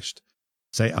be published,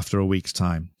 say after a week's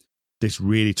time. This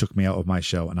really took me out of my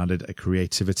shell and added a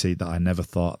creativity that I never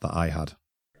thought that I had.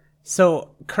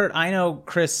 So, Kurt, I know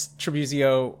Chris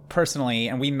Tribuzio personally,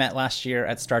 and we met last year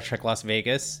at Star Trek Las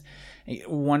Vegas.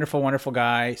 Wonderful, wonderful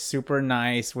guy, super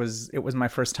nice. It was my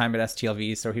first time at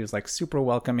STLV, so he was like super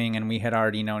welcoming, and we had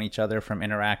already known each other from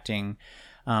interacting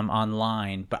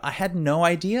online. But I had no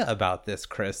idea about this,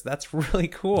 Chris. That's really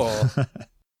cool.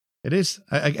 It is.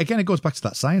 Again, it goes back to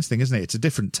that science thing, isn't it? It's a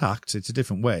different tact. It's a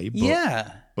different way.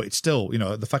 But, but it's still,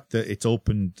 the fact that it's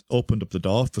opened up the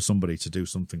door for somebody to do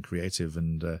something creative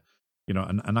and,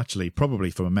 and actually probably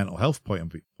from a mental health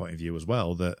point of view as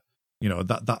well, that,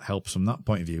 that helps from that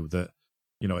point of view, that,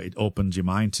 it opens your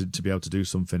mind to be able to do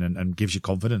something and gives you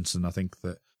confidence. And I think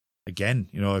that, again,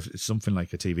 if it's something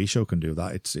like a TV show can do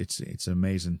that, it's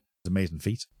amazing. It's an amazing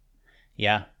feat.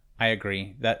 Yeah, I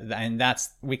agree.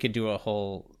 We could do a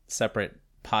whole separate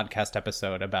podcast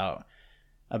episode about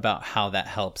how that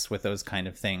helps with those kind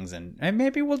of things, and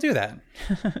maybe we'll do that.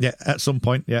 Yeah, at some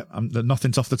point. Yeah,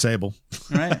 nothing's off the table.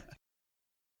 Right.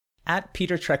 At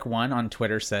Peter Trek 1 on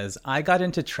Twitter says, I got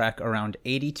into Trek around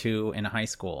 82 in high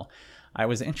school. I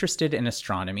was interested in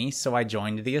astronomy, so I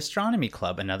joined the astronomy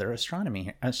club, another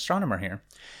astronomer here.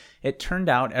 It turned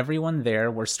out everyone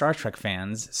there were Star Trek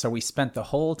fans, so we spent the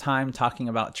whole time talking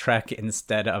about Trek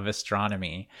instead of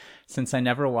astronomy. Since I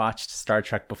never watched Star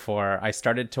Trek before, I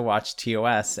started to watch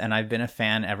TOS, and I've been a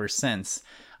fan ever since.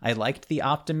 I liked the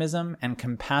optimism and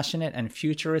compassionate and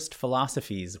futurist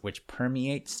philosophies which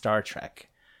permeate Star Trek.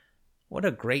 What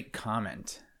a great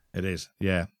comment. It is,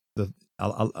 yeah.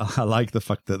 I like the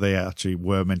fact that they actually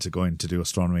were meant to go in to do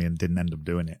astronomy and didn't end up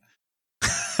doing it.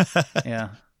 Yeah.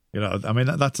 I mean,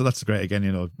 that's great.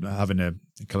 Again, having a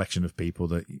collection of people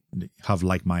that have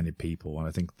like-minded people, and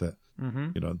I think that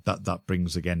that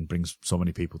brings so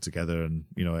many people together, and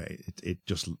it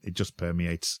just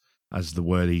permeates, as the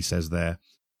word he says there,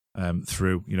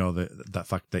 through that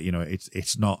fact that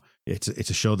it's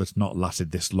a show that's not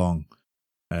lasted this long,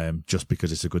 just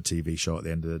because it's a good TV show. At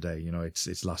the end of the day,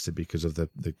 it's lasted because of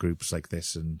the groups like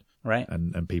this and right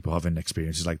and people having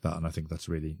experiences like that, and I think that's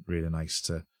really, really nice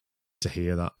to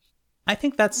hear that. I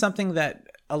think that's something that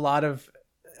a lot of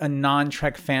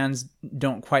non-Trek fans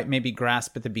don't quite maybe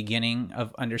grasp at the beginning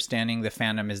of understanding the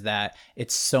fandom, is that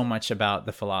it's so much about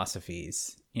the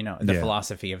philosophies, the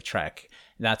philosophy of Trek.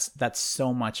 That's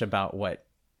so much about what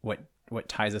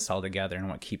ties us all together and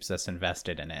what keeps us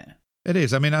invested in it. It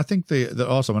is. I mean, I think that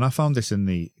also, when I found this in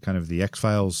the kind of the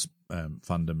X-Files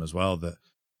fandom as well, that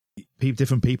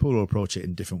different people will approach it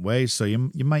in different ways. So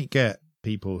you might get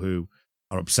people who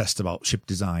are obsessed about ship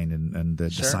design and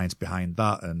the science behind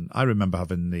that. And I remember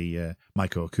having the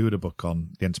Michael Okuda book on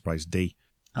the Enterprise D.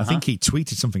 I think he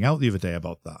tweeted something out the other day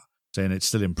about that, saying it's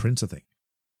still in print, I think.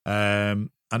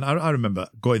 And I remember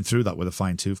going through that with a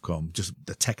fine-tooth comb. Just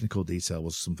the technical detail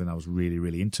was something I was really,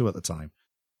 really into at the time.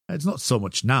 It's not so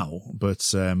much now,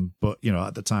 but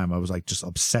at the time I was like just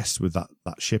obsessed with that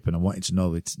ship, and I wanted to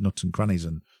know its nuts and crannies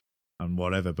and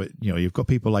whatever. But you've got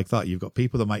people like that. You've got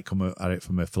people that might come at it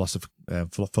from a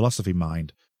philosophy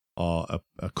mind, or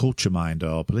a culture mind,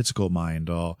 or a political mind,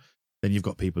 or then you've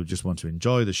got people who just want to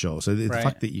enjoy the show. So the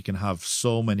fact that you can have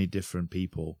so many different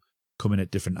people coming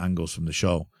at different angles from the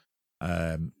show,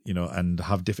 and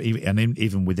have different, and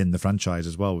even within the franchise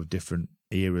as well, with different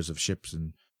eras of ships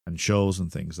and shows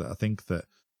and things, that I think that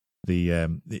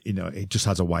it just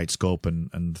has a wide scope,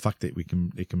 and the fact that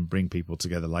it can bring people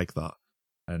together like that,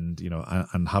 and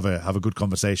and have a good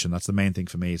conversation. That's the main thing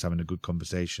for me, is having a good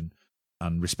conversation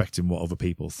and respecting what other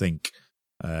people think,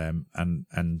 and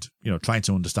trying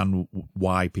to understand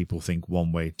why people think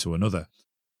one way to another.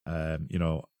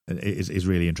 Is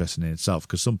really interesting in itself,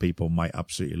 because some people might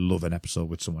absolutely love an episode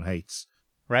which someone hates.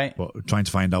 Right. But trying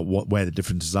to find out where the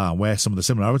differences are and where some of the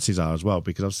similarities are as well,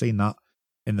 because I've seen that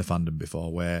in the fandom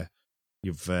before, where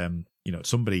you've,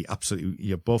 somebody absolutely,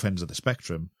 you're both ends of the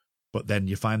spectrum, but then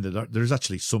you find that there's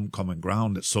actually some common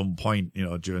ground at some point,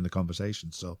 during the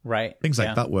conversation. So things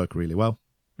like that work really well.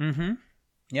 Mm-hmm.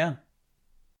 Yeah.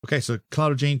 Okay, so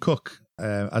Clara Jean Cook.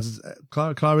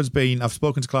 Clara's been, I've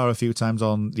spoken to Clara a few times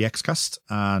on the Xcast,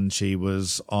 and she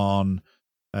was on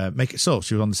Make It So.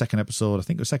 She was on the second episode, I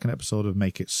think the second episode of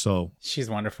Make It So. She's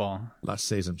wonderful. Last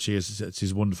season. She's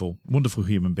a wonderful, wonderful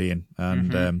human being.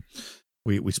 And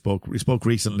we spoke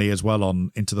recently as well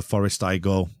on Into the Forest I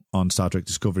Go on Star Trek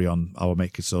Discovery, on our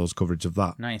Make It So's coverage of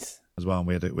that. Nice. As well. And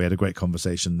we had a great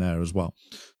conversation there as well.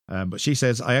 But she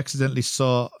says, I accidentally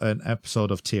saw an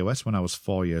episode of TOS when I was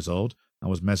 4 years old. I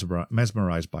was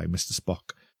mesmerized by Mr.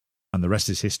 Spock, and the rest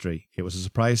is history. It was a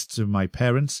surprise to my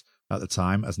parents at the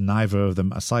time, as neither of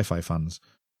them are sci-fi fans.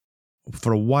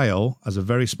 For a while, as a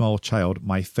very small child,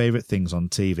 my favourite things on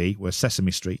TV were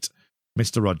Sesame Street,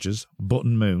 Mr. Rogers,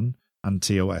 Button Moon, and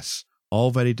TOS.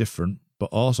 All very different, but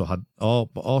also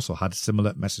had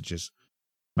similar messages.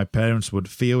 My parents would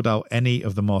field out any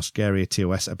of the more scarier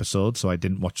TOS episodes, so I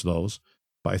didn't watch those.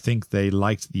 But I think they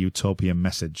liked the utopian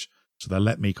message, so they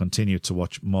let me continue to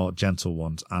watch more gentle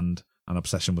ones, and an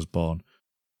obsession was born.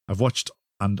 I've watched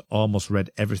and almost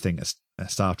read everything as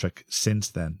Star Trek since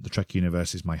then. The Trek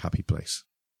universe is my happy place.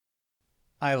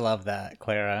 I love that,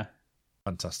 Clara.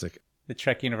 Fantastic. The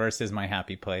Trek universe is my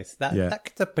happy place.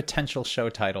 That's a potential show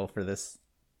title for this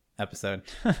episode.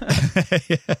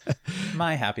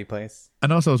 My happy place.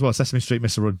 And also as well, Sesame Street,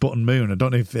 Mr. Rudd, Button Moon. I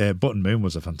don't know if Button Moon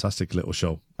was a fantastic little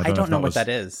show. I don't know what that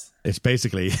is. It's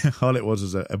basically, all it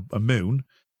was a moon,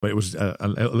 but it was a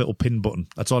little pin button.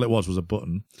 That's all it was a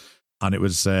button. And it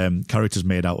was characters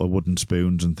made out of wooden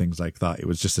spoons and things like that. It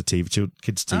was just a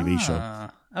kids' TV show.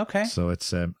 Okay. So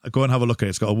it's go and have a look at it.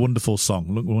 It's got a wonderful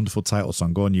song, wonderful title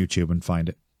song. Go on YouTube and find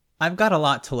it. I've got a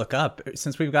lot to look up,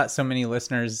 since we've got so many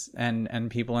listeners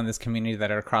and people in this community that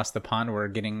are across the pond.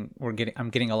 I'm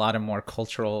getting a lot of more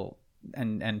cultural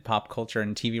and pop culture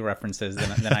and TV references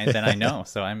than I know.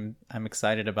 So I'm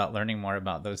excited about learning more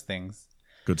about those things.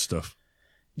 Good stuff.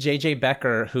 JJ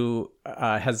Becker, who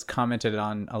has commented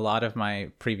on a lot of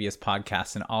my previous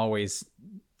podcasts and always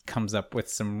comes up with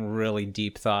some really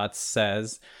deep thoughts,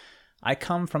 says, I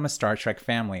come from a Star Trek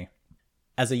family.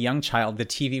 As a young child, the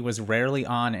TV was rarely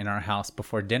on in our house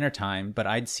before dinner time, but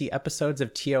I'd see episodes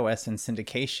of TOS in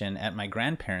syndication at my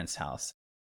grandparents' house.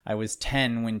 I was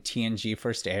 10 when TNG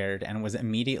first aired and was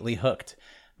immediately hooked.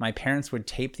 My parents would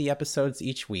tape the episodes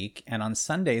each week, and on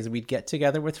Sundays we'd get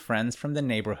together with friends from the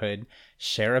neighborhood,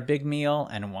 share a big meal,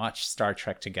 and watch Star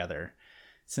Trek together.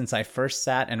 Since I first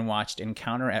sat and watched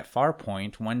Encounter at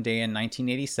Farpoint one day in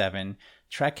 1987,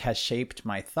 Trek has shaped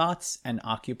my thoughts and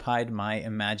occupied my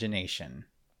imagination.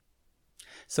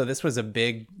 So this was a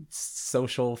big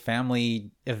social family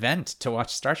event to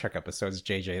watch Star Trek episodes,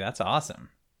 JJ. That's awesome.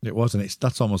 It was, and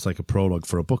that's almost like a prologue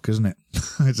for a book, isn't it?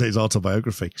 It's his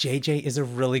autobiography. JJ is a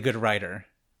really good writer.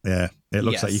 Yeah, it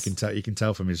looks like Yes. you can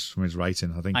tell from his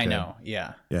writing. I think. I know.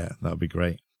 Yeah. Yeah, that would be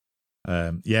great.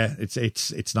 Yeah,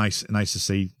 it's nice to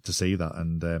see that,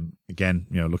 and again,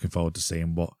 looking forward to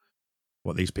seeing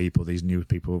what these new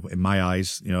people, in my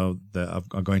eyes, that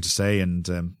are going to say,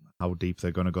 and how deep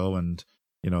they're going to go, and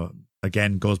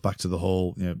again, goes back to the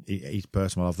whole, each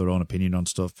person will have their own opinion on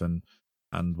stuff, and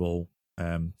will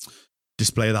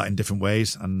display that in different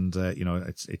ways, and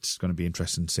it's going to be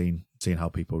interesting seeing how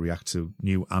people react to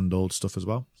new and old stuff as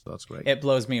well. So that's great. It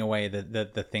blows me away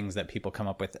the things that people come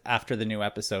up with after the new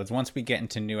episodes. Once we get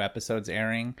into new episodes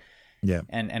airing, Yeah,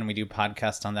 and we do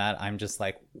podcasts on that, I'm just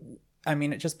like, I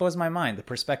mean, it just blows my mind, the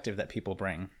perspective that people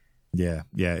bring. yeah,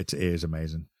 it is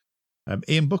amazing.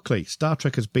 Ian Buckley, Star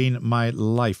Trek has been my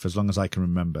life as long as I can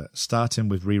remember, starting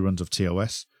with reruns of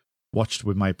TOS, watched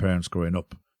with my parents growing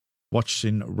up.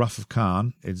 Watching Wrath of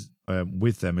Khan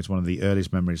with them is one of the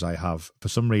earliest memories I have. For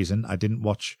some reason, I didn't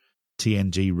watch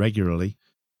TNG regularly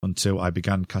until I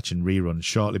began catching reruns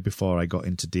shortly before I got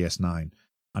into DS9,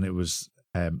 and it was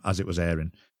as it was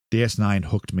airing. DS9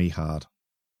 hooked me hard,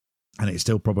 and it's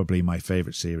still probably my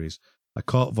favourite series. I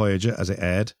caught Voyager as it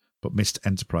aired, but missed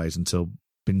Enterprise until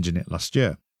binging it last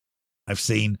year. I've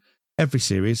seen every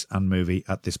series and movie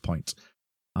at this point.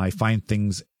 I find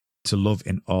things to love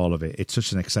in all of it. It's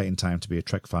such an exciting time to be a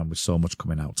Trek fan with so much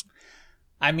coming out.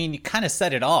 I mean, you kind of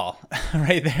said it all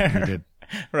right there. You did.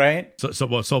 Right?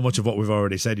 So much of what we've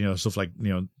already said, stuff like,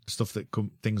 stuff that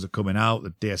things are coming out. The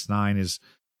DS9 is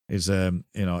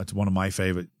it's one of my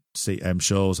favorite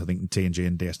shows. I think TNG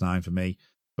and DS9 for me.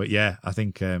 But yeah, I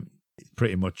think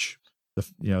pretty much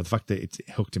the fact that it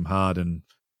hooked him hard and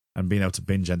being able to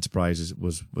binge Enterprise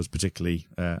was particularly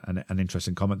an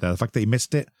interesting comment there. The fact that he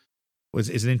missed it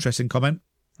is an interesting comment,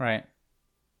 right?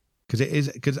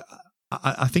 Because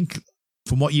I think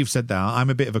from what you've said there, I'm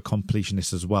a bit of a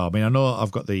completionist as well. I mean, I know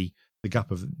I've got the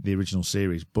gap of the original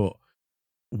series, but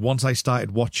once I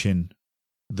started watching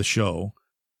the show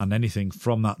and anything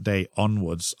from that day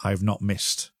onwards, I've not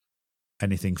missed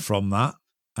anything from that.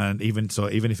 And even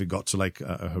if it got to like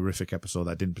a horrific episode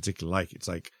that I didn't particularly like, it's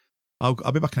like I'll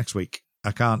be back next week.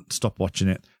 I can't stop watching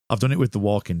it. I've done it with The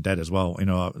Walking Dead as well.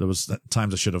 There was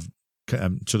times I should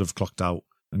have clocked out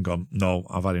and gone, no,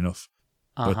 I've had enough.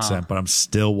 But I'm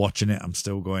still watching it. I'm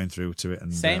still going through to it,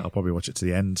 and I'll probably watch it to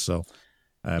the end. So,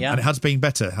 and it has been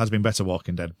better. It has been better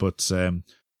Walking Dead, but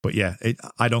yeah,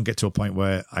 I don't get to a point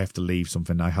where I have to leave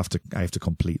something. I have to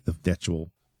complete the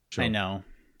actual show. I know.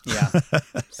 Yeah.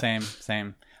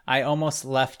 Same. I almost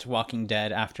left Walking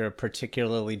Dead after a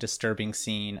particularly disturbing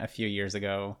scene a few years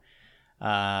ago.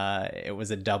 It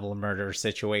was a double murder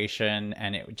situation,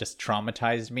 and it just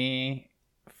traumatized me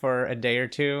for a day or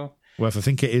two. Well, if I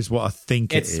think it is what I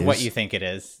think it is. It's what you think it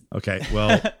is. Okay,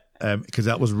 well, because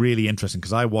that was really interesting,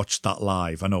 because I watched that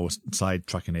live. I know we're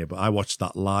sidetracking here, but I watched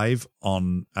that live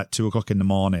at 2:00 in the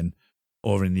morning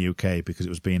over in the UK because it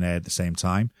was being aired at the same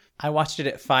time. I watched it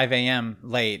at 5 a.m.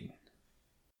 late.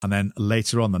 And then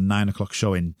later on, the 9:00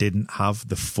 showing didn't have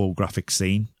the full graphic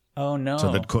scene. Oh, no.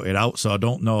 So they'd cut it out. So I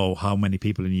don't know how many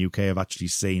people in the UK have actually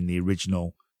seen the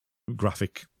original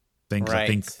graphic thing. Right.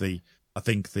 I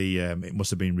think it must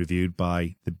have been reviewed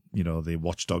by the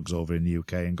watchdogs over in the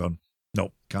UK and gone,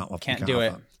 no, can't do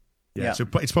it. That. Yeah, so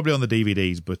it's probably on the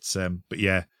DVDs, but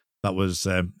yeah, that was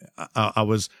I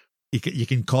was. You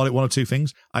can call it one or two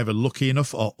things, either lucky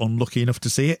enough or unlucky enough to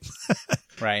see it,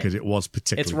 right? Because it was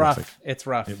particularly it's rough. graphic. It's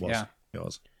rough. It was. Yeah. It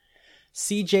was.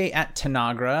 CJ at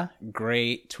Tanagra,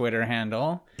 great Twitter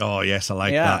handle. Oh yes, I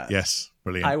like that. Yes,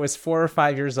 brilliant. I was 4 or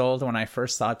 5 years old when I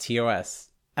first saw TOS.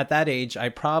 At that age, I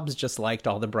probs just liked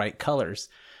all the bright colors.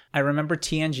 I remember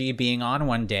TNG being on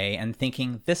one day and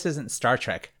thinking, this isn't Star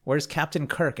Trek. Where's Captain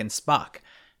Kirk and Spock?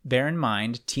 Bear in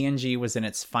mind, TNG was in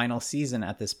its final season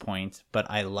at this point,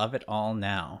 but I love it all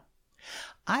now.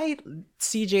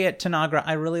 CJ at Tanagra,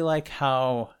 I really like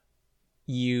how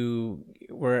you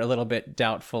were a little bit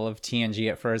doubtful of TNG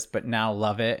at first, but now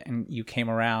love it, and you came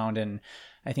around, and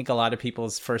I think a lot of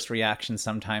people's first reaction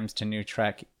sometimes to new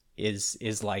Trek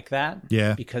is like that.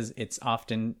 Yeah. Because it's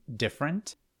often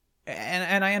different.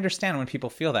 And I understand when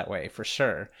people feel that way, for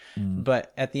sure.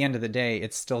 But at the end of the day,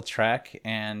 it's still Trek.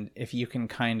 And if you can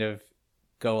kind of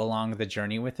go along the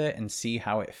journey with it and see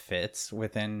how it fits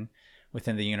within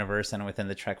the universe and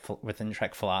within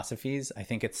Trek philosophies, I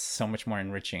think it's so much more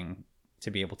enriching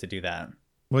to be able to do that.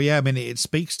 Well, yeah, I mean, it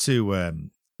speaks to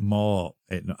more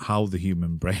how the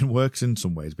human brain works in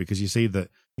some ways, because you see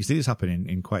this happening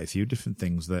in quite a few different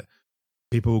things, that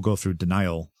people will go through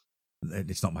denial.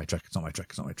 It's not my Trek. It's not my Trek.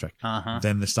 It's not my Trek.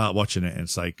 Then they start watching it and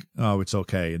it's like, oh, it's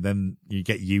okay. And then you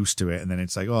get used to it. And then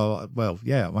it's like, oh, well,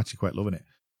 yeah, I'm actually quite loving it.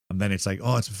 And then it's like,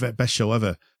 oh, it's the best show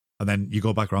ever. And then you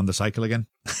go back around the cycle again.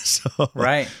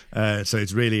 Right. So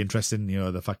it's really interesting,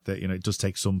 the fact that, it does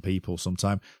take some people some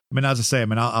time. I mean, as I say,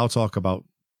 I'll talk about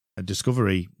a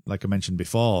Discovery, like I mentioned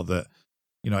before, that,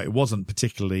 it wasn't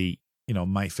particularly,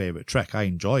 my favorite Trek. I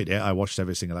enjoyed it. I watched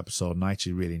every single episode and I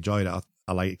actually really enjoyed it.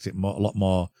 I liked it a lot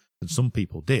more than some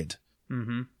people did.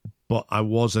 Mm-hmm. But I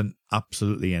wasn't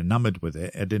absolutely enamored with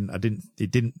it. It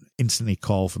didn't instantly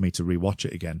call for me to rewatch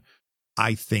it again.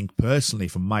 I think personally,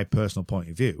 from my personal point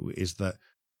of view, is that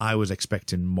I was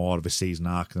expecting more of a season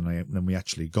arc than we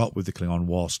actually got with the Klingon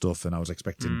War stuff, and I was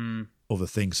expecting other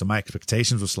things. So my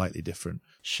expectations were slightly different.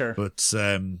 Sure. But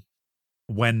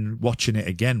when watching it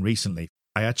again recently,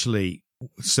 I actually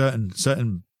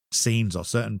certain scenes or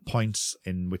certain points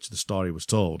in which the story was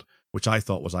told, which I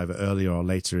thought was either earlier or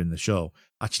later in the show,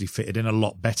 actually fitted in a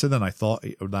lot better than I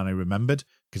remembered,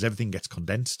 because everything gets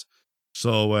condensed.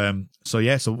 So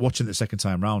watching it the second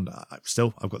time round,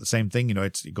 I've got the same thing.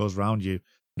 It goes round. You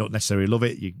don't necessarily love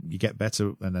it. You get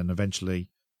better, and then eventually,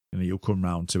 you'll come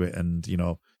round to it, and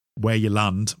where you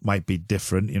land might be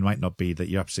different. It might not be that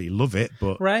you absolutely love it,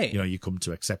 but right. You come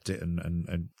to accept it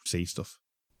and see stuff.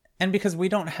 And because we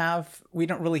don't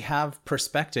really have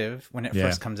perspective when it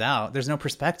first comes out. There's no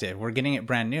perspective. We're getting it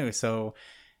brand new. So,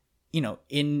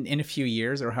 in a few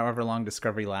years or however long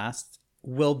Discovery lasts,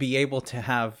 we'll be able to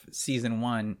have season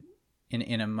 1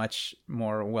 in a much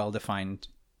more well-defined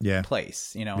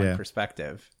place, in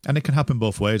perspective. And it can happen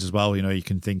both ways as well. You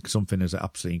can think something is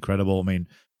absolutely incredible. I mean,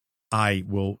 I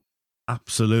will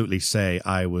absolutely say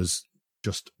I was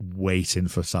just waiting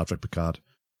for Star Trek Picard.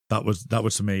 That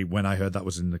was to me, when I heard that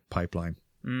was in the pipeline.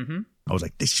 Mm-hmm. I was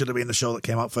like, this should have been the show that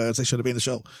came out first. This should have been the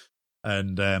show.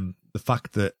 And the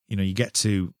fact that, you get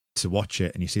to watch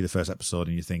it and you see the first episode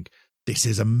and you think, this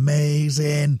is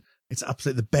amazing. It's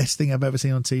absolutely the best thing I've ever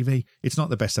seen on TV. It's not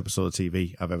the best episode of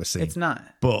TV I've ever seen. It's not.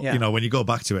 But, when you go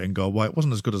back to it and go, well, it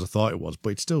wasn't as good as I thought it was, but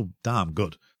it's still damn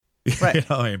good. Right. You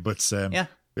know what I mean? But, so it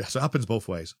happens both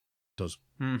ways. It does.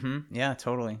 Mm-hmm. Yeah,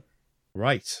 totally.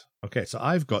 Right. Okay, so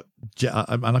I've got,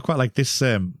 and I quite like this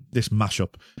this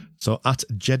mashup. So at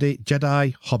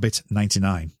Jedi Hobbit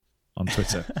 99 on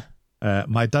Twitter.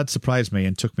 My dad surprised me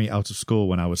and took me out of school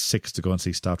when I was 6 to go and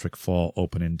see Star Trek 4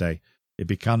 opening day. It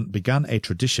began a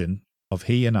tradition of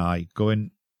he and I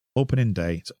going opening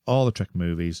day to all the Trek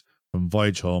movies, from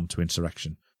Voyage Home to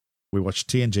Insurrection. We watched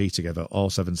TNG together, all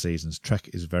 7 seasons. Trek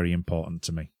is very important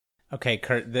to me. Okay,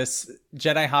 Kurt, this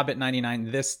Jedi Hobbit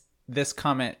 99, this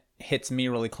comment hits me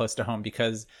really close to home,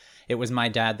 because it was my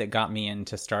dad that got me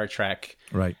into Star Trek.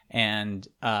 Right. And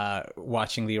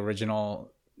watching the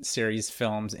original series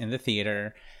films in the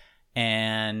theater,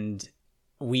 and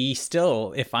we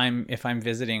still, if I'm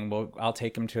visiting, I'll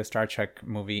take him to a Star Trek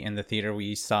movie in the theater.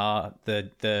 We saw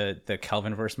the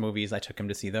Kelvinverse movies. I took him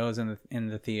to see those in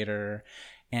the theater,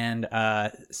 and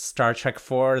Star Trek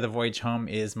 4: The Voyage Home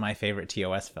is my favorite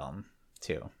TOS film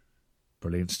too.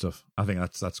 Brilliant stuff. I think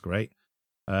that's great.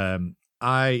 I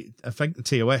think the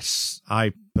TOS,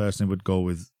 I personally would go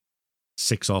with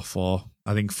 6 or 4.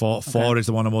 I think 4 is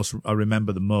the one I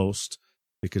remember the most,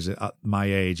 because at my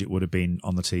age it would have been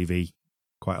on the TV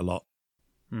quite a lot.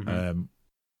 Mm-hmm.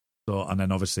 And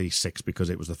then obviously 6, because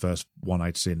it was the first one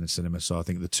I'd seen in the cinema. So I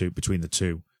think between the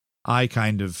two, I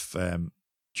kind of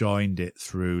joined it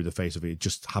through the face of it. It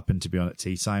just happened to be on at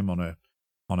tea time on a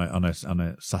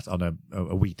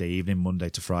weekday evening, Monday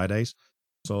to Fridays.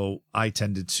 So I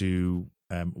tended to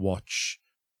watch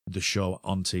the show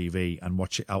on TV and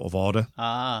watch it out of order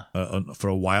for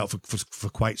a while, for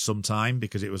quite some time,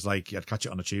 because it was like I'd catch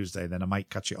it on a Tuesday, then I might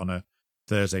catch it on a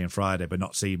Thursday and Friday, but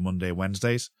not see Monday and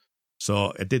Wednesdays.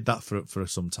 So I did that for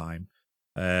some time.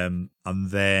 And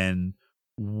then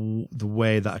the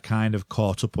way that I kind of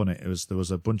caught up on it, there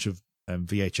was a bunch of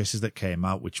VHSs that came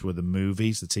out, which were the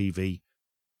movies, the TV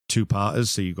 2-parters.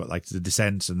 So you've got like The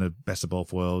Descent and The Best of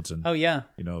Both Worlds, and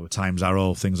Time's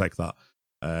Arrow, things like that.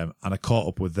 And I caught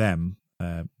up with them,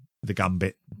 the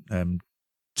Gambit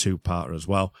 2-parter as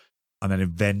well. And then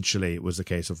eventually it was the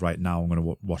case of, right, now I'm going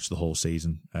to watch the whole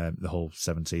season, the whole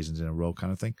 7 seasons in a row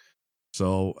kind of thing.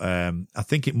 So I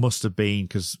think it must have been,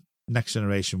 because Next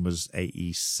Generation was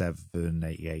 87,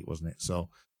 88, wasn't it? So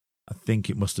I think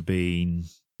it must have been,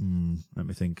 let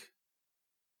me think.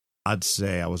 I'd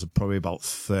say I was probably about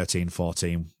 13,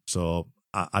 14. So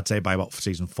I'd say by about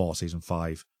season 4, season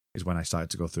 5 is when I started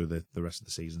to go through the rest of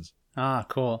the seasons. Ah,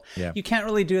 cool. Yeah. You can't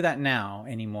really do that now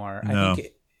anymore. No. I think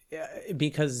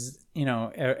because,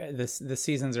 the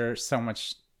seasons are so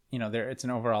much, it's an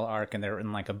overall arc and they're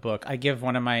in like a book. I give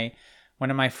one of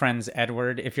my friends,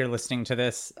 Edward, if you're listening to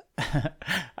this,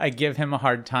 I give him a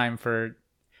hard time for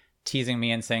teasing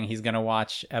me and saying he's going to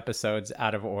watch episodes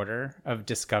out of order of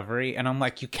Discovery. And I'm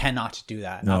like, you cannot do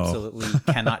that. No. Absolutely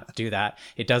cannot do that.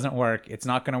 It doesn't work. It's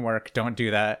not going to work. Don't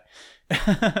do that.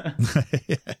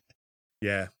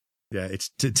 Yeah.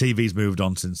 It's TV's moved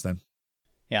on since then.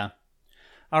 Yeah.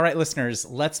 All right, listeners,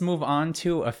 let's move on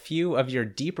to a few of your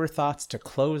deeper thoughts to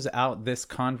close out this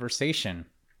conversation.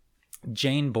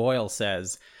 Jane Boyle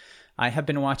says, I have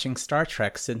been watching Star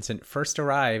Trek since it first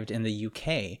arrived in the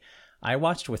UK. I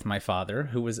watched with my father,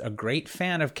 who was a great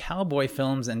fan of cowboy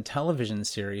films and television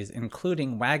series,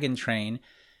 including Wagon Train,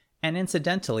 and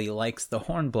incidentally likes the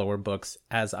Hornblower books,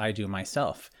 as I do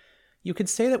myself. You could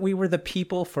say that we were the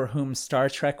people for whom Star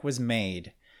Trek was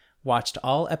made. Watched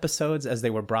all episodes as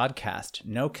they were broadcast,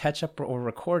 no catch-up or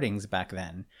recordings back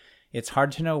then. It's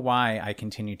hard to know why I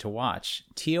continue to watch.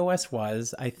 TOS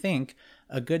was, I think,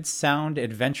 a good sound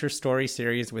adventure story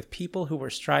series with people who were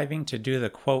striving to do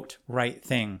the, quote, right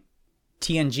thing.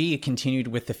 TNG continued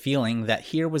with the feeling that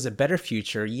here was a better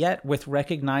future, yet with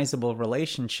recognizable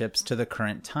relationships to the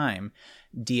current time.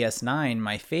 DS9,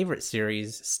 my favorite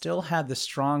series, still had the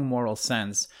strong moral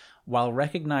sense, while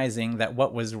recognizing that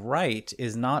what was right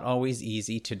is not always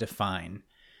easy to define.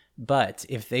 But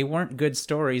if they weren't good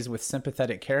stories with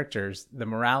sympathetic characters, the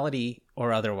morality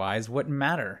or otherwise wouldn't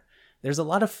matter. There's a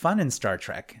lot of fun in Star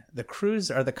Trek. The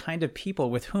crews are the kind of people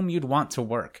with whom you'd want to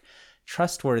work.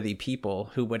 Trustworthy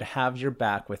people who would have your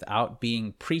back without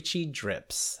being preachy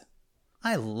drips.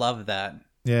 I love that.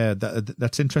 Yeah,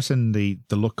 that's interesting, the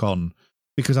look on,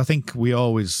 because I think we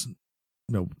always,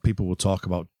 people will talk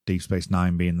about Deep Space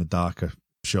Nine being the darker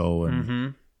show,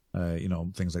 and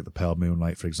things like the Pale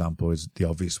Moonlight, for example, is the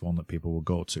obvious one that people will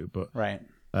go to. But right.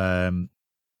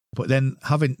 But then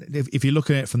if you're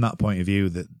looking at it from that point of view,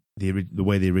 that the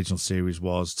way the original series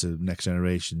was to Next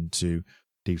Generation to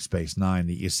Deep Space Nine,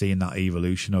 that you're seeing that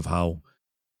evolution of how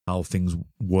things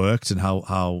worked and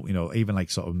how even like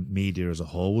sort of media as a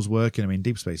whole was working. I mean,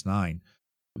 Deep Space Nine,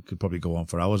 we could probably go on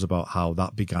for hours about how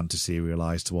that began to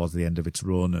serialize towards the end of its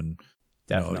run, and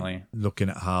definitely looking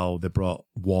at how they brought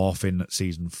Worf in at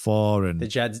season 4 and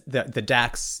the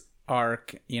Dax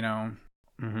arc,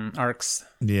 arcs.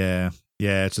 Yeah,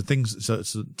 so things, so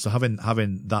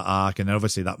having that arc, and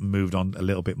obviously that moved on a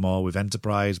little bit more with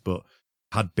Enterprise, but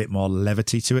had a bit more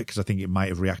levity to it, because I think it might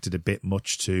have reacted a bit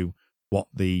much to what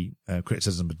the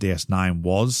criticism of DS9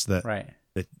 was. That, right.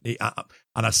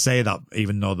 And I say that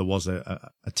even though there was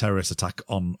a terrorist attack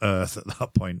on Earth at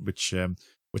that point, which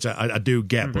I do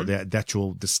get, but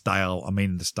the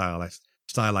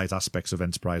stylized aspects of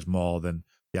Enterprise more than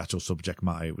the actual subject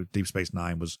matter. Deep Space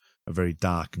Nine was a very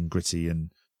dark and gritty,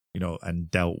 and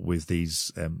dealt with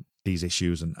these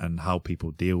issues and how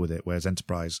people deal with it, whereas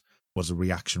Enterprise was a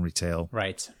reactionary tale,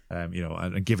 right?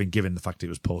 And given the fact it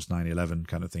was post 9/11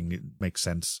 kind of thing, it makes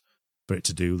sense for it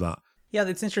to do that. Yeah,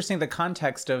 it's interesting. The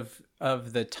context of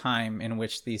the time in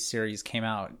which these series came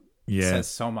out says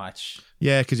so much.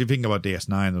 Yeah, because you think about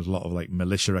DS9, there's a lot of like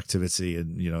militia activity,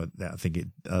 and I think it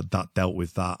that dealt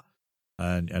with that,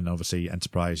 and obviously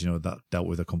Enterprise, that dealt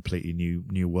with a completely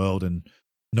new world, and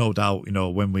no doubt,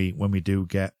 when we do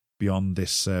get beyond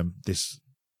this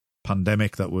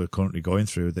pandemic that we're currently going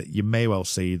through, that you may well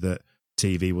see that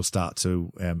TV will start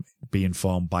to be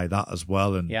informed by that as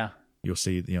well, and you'll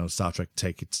see Star Trek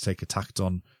take a tact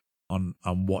on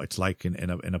what it's like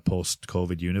in a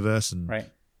post-COVID universe, and right.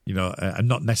 And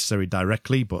not necessarily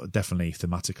directly, but definitely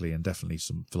thematically, and definitely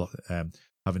some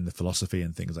having the philosophy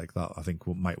and things like that, I think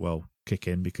might well kick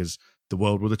in, because the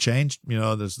world would have changed.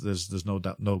 There's no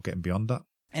doubt, no getting beyond that.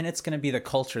 And it's going to be the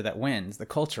culture that wins. The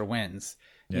culture wins,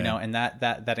 and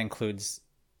that includes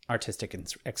artistic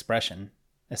expression,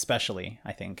 especially,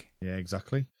 I think. Yeah,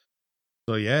 exactly.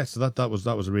 So that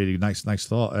was a really nice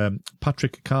thought.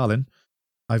 Patrick Carlin,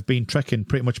 I've been trekking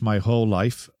pretty much my whole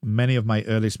life. Many of my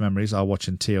earliest memories are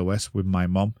watching TOS with my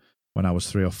mom when I was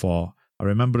 3 or 4. I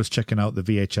remember us checking out the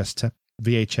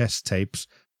VHS tapes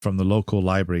from the local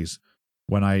libraries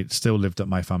when I still lived at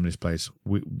my family's place.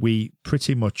 We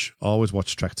pretty much always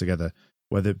watched Trek together,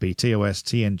 whether it be TOS,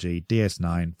 TNG,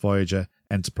 DS9, Voyager,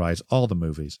 Enterprise, all the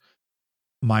movies.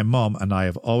 My mom and I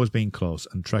have always been close,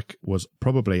 and Trek was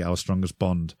probably our strongest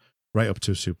bond, right up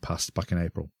to Sue passed back in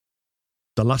April.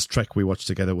 the last Trek we watched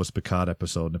together was Picard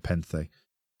episode, Nepenthe.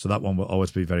 So that one will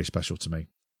always be very special to me.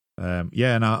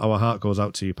 And our heart goes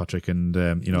out to you, Patrick. And,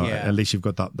 at least you've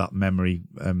got that memory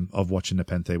of watching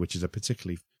Nepenthe, which is a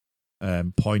particularly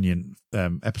poignant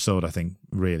episode, I think,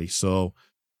 really. So,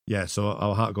 so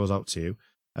our heart goes out to you.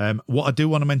 What I do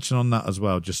want to mention on that as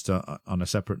well, just on a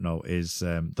separate note, is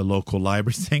the local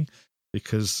library thing,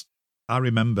 because I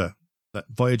remember that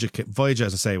Voyager,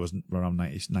 as I say, was around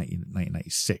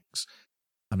 1996,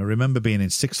 and I remember being in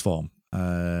sixth form,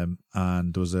 and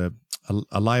there was a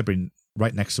library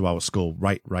right next to our school,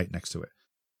 right next to it,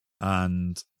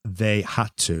 and they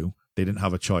didn't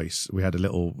have a choice. We had a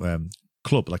little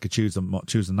club, like a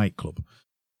Tuesday night club,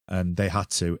 and they had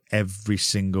to, every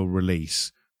single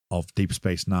release of Deep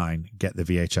Space Nine, get the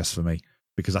VHS for me,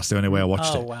 because that's the only way I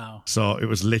watched it. Oh, wow. So it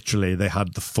was literally, they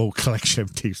had the full collection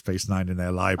of Deep Space Nine in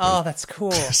their library. Oh, that's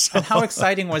cool. And how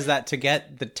exciting was that to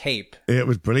get the tape? It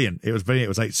was brilliant. It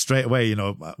was like straight away,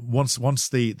 once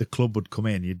the club would come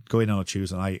in, you'd go in on a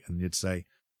Tuesday night and you'd say,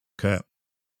 Kurt,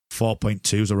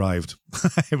 4.2's arrived.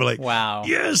 They were like, wow.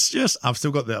 Yes. I've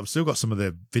still got some of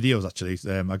the videos, actually.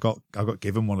 I got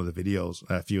given one of the videos,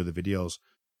 a few of the videos,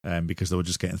 because they were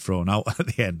just getting thrown out at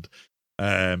the end.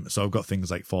 So I've got things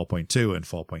like 4.2 and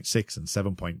 4.6 and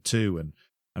 7.2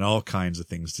 and all kinds of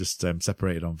things just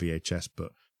separated on VHS.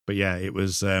 But yeah, it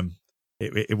was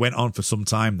it went on for some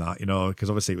time, that, because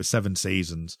obviously it was 7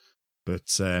 seasons.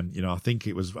 But I think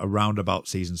it was around about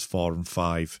seasons 4 and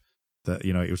 5 that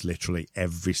it was literally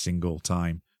every single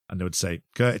time, and they would say,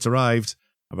 "Kurt, it's arrived."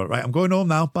 I'm like, right, I'm going home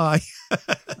now. Bye.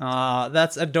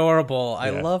 That's adorable.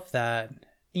 I Yeah. love that.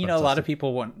 Fantastic. A lot of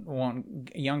people won't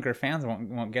younger fans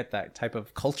won't get that type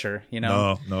of culture,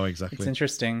 No, exactly. It's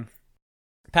interesting.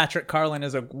 Patrick Carlin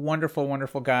is a wonderful,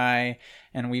 wonderful guy,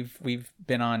 and we've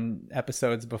been on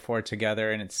episodes before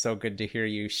together, and it's so good to hear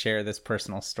you share this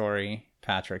personal story,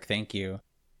 Patrick. Thank you.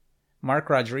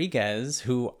 Mark Rodriguez,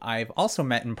 who I've also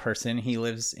met in person, he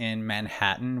lives in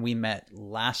Manhattan. We met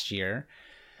last year.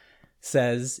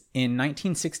 Says, in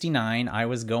 1969, I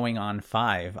was going on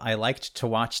 5. I liked to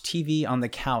watch TV on the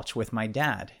couch with my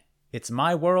dad. It's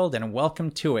My World and Welcome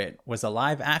to It was a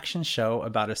live-action show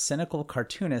about a cynical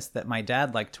cartoonist that my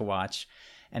dad liked to watch,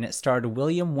 and it starred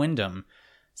William Wyndham.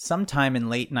 Sometime in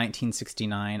late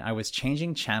 1969, I was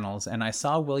changing channels, and I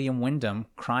saw William Wyndham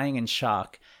crying in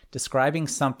shock, describing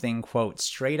something, quote,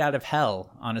 straight out of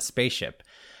hell on a spaceship.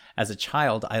 As a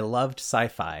child, I loved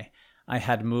sci-fi. I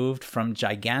had moved from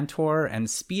Gigantor and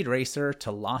Speed Racer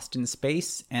to Lost in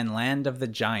Space and Land of the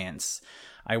Giants.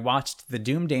 I watched The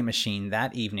Doomsday Machine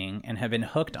that evening and have been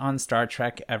hooked on Star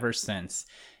Trek ever since.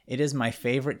 It is my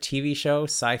favorite TV show,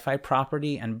 sci-fi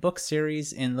property, and book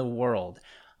series in the world.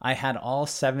 I had all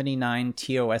 79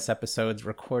 TOS episodes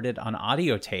recorded on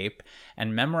audio tape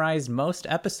and memorized most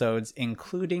episodes,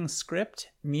 including script,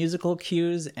 musical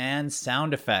cues, and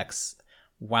sound effects.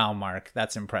 Wow, Mark,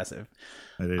 that's impressive.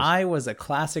 I was a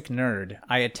classic nerd.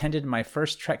 I attended my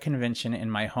first Trek convention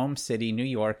in my home city, New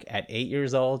York, at 8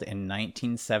 years old in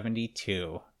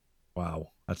 1972.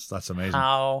 Wow, that's amazing.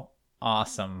 How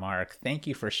awesome, Mark. Thank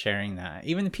you for sharing that.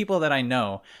 Even the people that I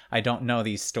know, I don't know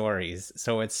these stories.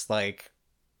 So it's like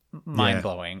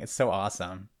mind-blowing. It's so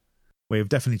awesome. Well, you've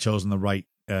definitely chosen the right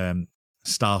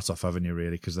start off, haven't you,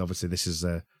 really? Because obviously this is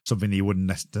something that you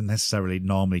wouldn't necessarily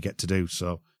normally get to do.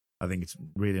 So I think it's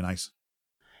really nice.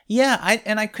 Yeah,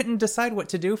 I couldn't decide what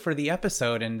to do for the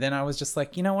episode, and then I was just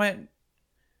like, you know what?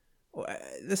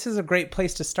 This is a great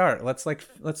place to start. Let's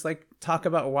talk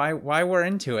about why we're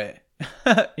into it.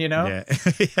 Yeah.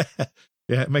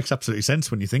 Yeah, it makes absolutely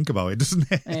sense when you think about it, doesn't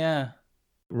it? Yeah.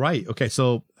 Right. Okay.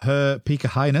 So Her Peak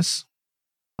Highness,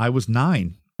 I was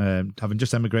 9, having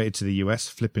just emigrated to the US,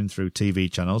 flipping through TV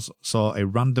channels, saw a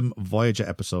random Voyager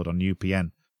episode on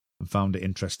UPN and found it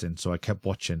interesting, so I kept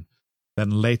watching. Then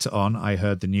later on, I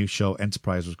heard the new show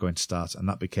Enterprise was going to start, and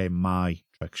that became my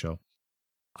Trek show.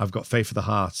 I've got faith for the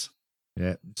heart.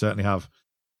 Yeah, certainly have.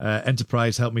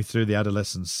 Enterprise helped me through the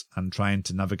adolescence and trying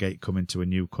to navigate coming to a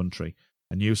new country,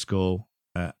 a new school,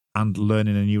 and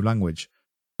learning a new language.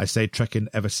 I stayed trekking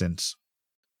ever since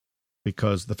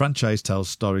because the franchise tells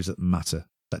stories that matter,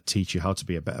 that teach you how to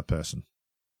be a better person.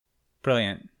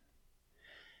 Brilliant.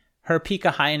 Her Peak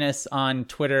Highness on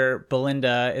Twitter,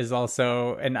 Belinda, is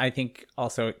also, and I think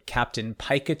also Captain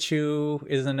Pikachu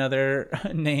is another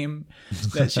name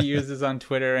that she uses on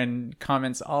Twitter and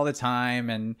comments all the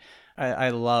time. And I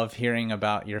love hearing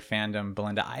about your fandom,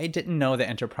 Belinda. I didn't know that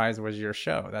Enterprise was your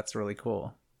show. That's really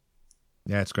cool.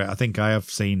 Yeah, it's great. I think I have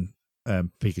seen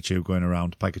Pikachu going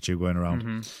around.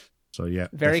 Mm-hmm. So yeah.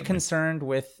 Very definitely concerned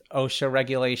with OSHA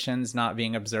regulations not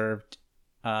being observed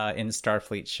in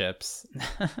Starfleet ships,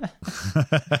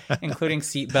 including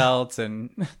seatbelts and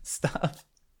stuff.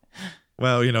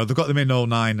 Well, you know, they've got them in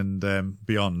 09 and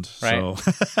beyond. Right.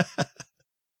 So.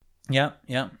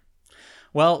 Yep.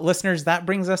 Well, listeners, that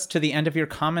brings us to the end of your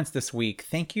comments this week.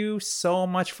 Thank you so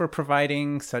much for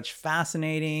providing such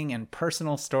fascinating and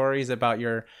personal stories about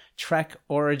your Trek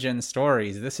origin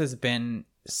stories. This has been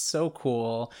so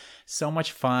cool, so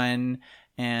much fun,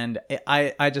 and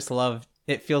I just love.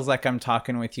 It feels like I'm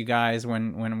talking with you guys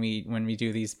when we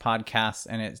do these podcasts,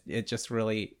 and it's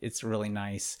really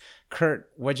nice. Kurt,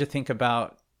 what'd you think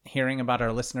about hearing about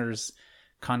our listeners'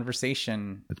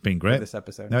 conversation? It's been great, this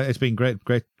episode. No, it's been great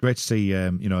to see,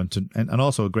 you know, and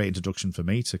also a great introduction for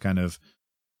me to kind of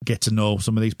get to know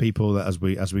some of these people that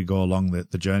as we go along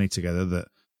the journey together. That,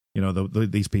 you know,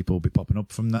 these people will be popping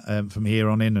up from here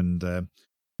on in, and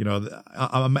you know,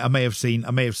 I may have seen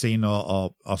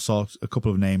or saw a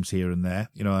couple of names here and there,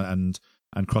 you know,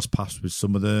 and cross paths with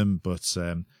some of them, but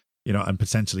you know, and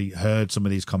potentially heard some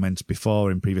of these comments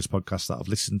before in previous podcasts that I've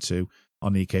listened to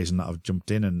on the occasion that I've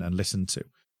jumped in and listened to.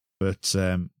 But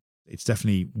it's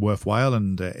definitely worthwhile,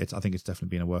 and I think it's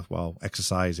definitely been a worthwhile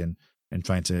exercise in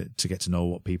trying to get to know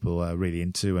what people are really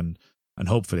into, and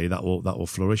hopefully that will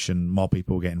flourish and more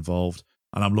people will get involved.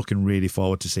 And I'm looking really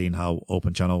forward to seeing how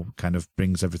Open Channel kind of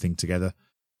brings everything together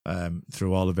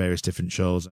through all the various different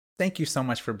shows. Thank you so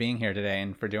much for being here today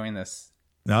and for doing this.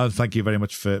 No, thank you very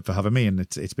much for having me, and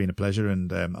it's been a pleasure,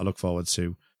 and I look forward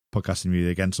to podcasting with you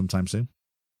again sometime soon.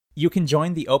 You can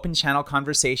join the Open Channel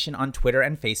conversation on Twitter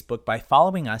and Facebook by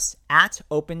following us at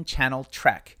Open Channel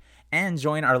Trek, and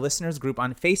join our listeners group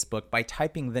on Facebook by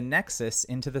typing The Nexus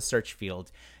into the search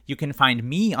field. You can find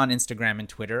me on Instagram and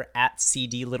Twitter at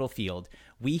CD Littlefield.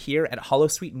 We here at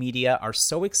Holosuite Media are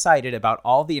so excited about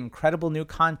all the incredible new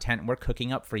content we're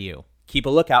cooking up for you. Keep a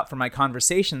lookout for my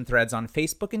conversation threads on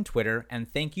Facebook and Twitter,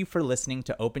 and thank you for listening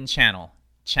to Open Channel.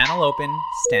 Channel Open,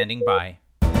 standing by.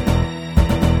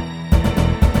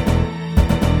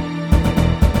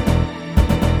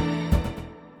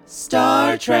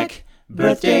 Star Trek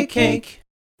Birthday Cake.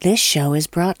 This show is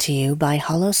brought to you by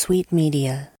Holosuite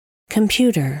Media.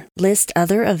 Computer, list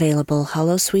other available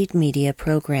Holosuite Media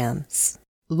programs.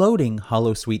 Loading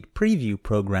Holosuite preview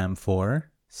program for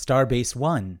Starbase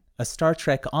One, a Star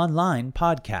Trek Online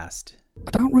podcast.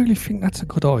 I don't really think that's a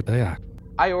good idea.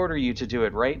 I order you to do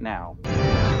it right now.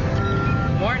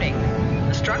 Warning.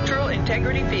 The structural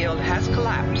integrity field has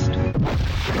collapsed.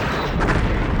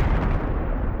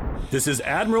 This is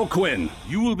Admiral Quinn.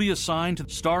 You will be assigned to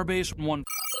Starbase One.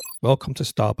 Welcome to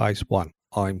Starbase One.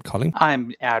 I'm Colin.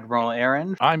 I'm Admiral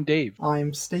Aaron. I'm Dave.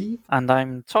 I'm Steve. And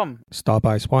I'm Tom.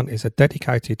 Starbase One is a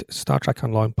dedicated Star Trek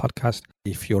Online podcast.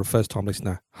 If you're a first-time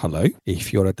listener, hello.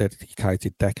 If you're a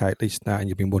dedicated decade listener and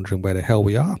you've been wondering where the hell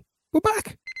we are, we're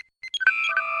back.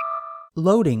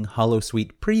 Loading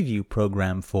Holosuite preview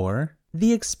program for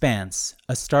The Expanse,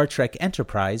 a Star Trek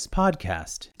Enterprise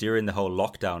podcast. During the whole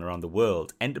lockdown around the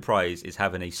world, Enterprise is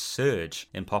having a surge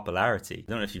in popularity. I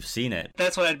don't know if you've seen it.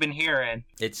 That's what I've been hearing.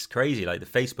 It's crazy, like the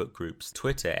Facebook groups,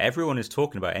 Twitter, everyone is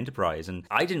talking about Enterprise, and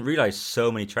I didn't realize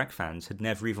so many Trek fans had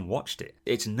never even watched it.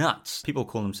 It's nuts. People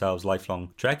call themselves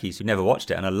lifelong Trekkies who never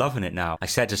watched it and are loving it now. I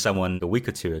said to someone a week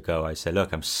or two ago, I said,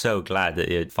 look, I'm so glad that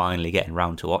you're finally getting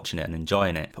around to watching it and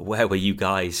enjoying it. But where were you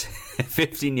guys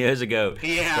 15 years ago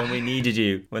when we needed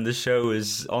you, when the show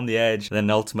was on the edge and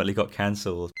then ultimately got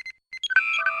cancelled?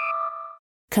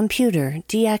 Computer,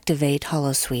 deactivate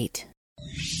Holosuite.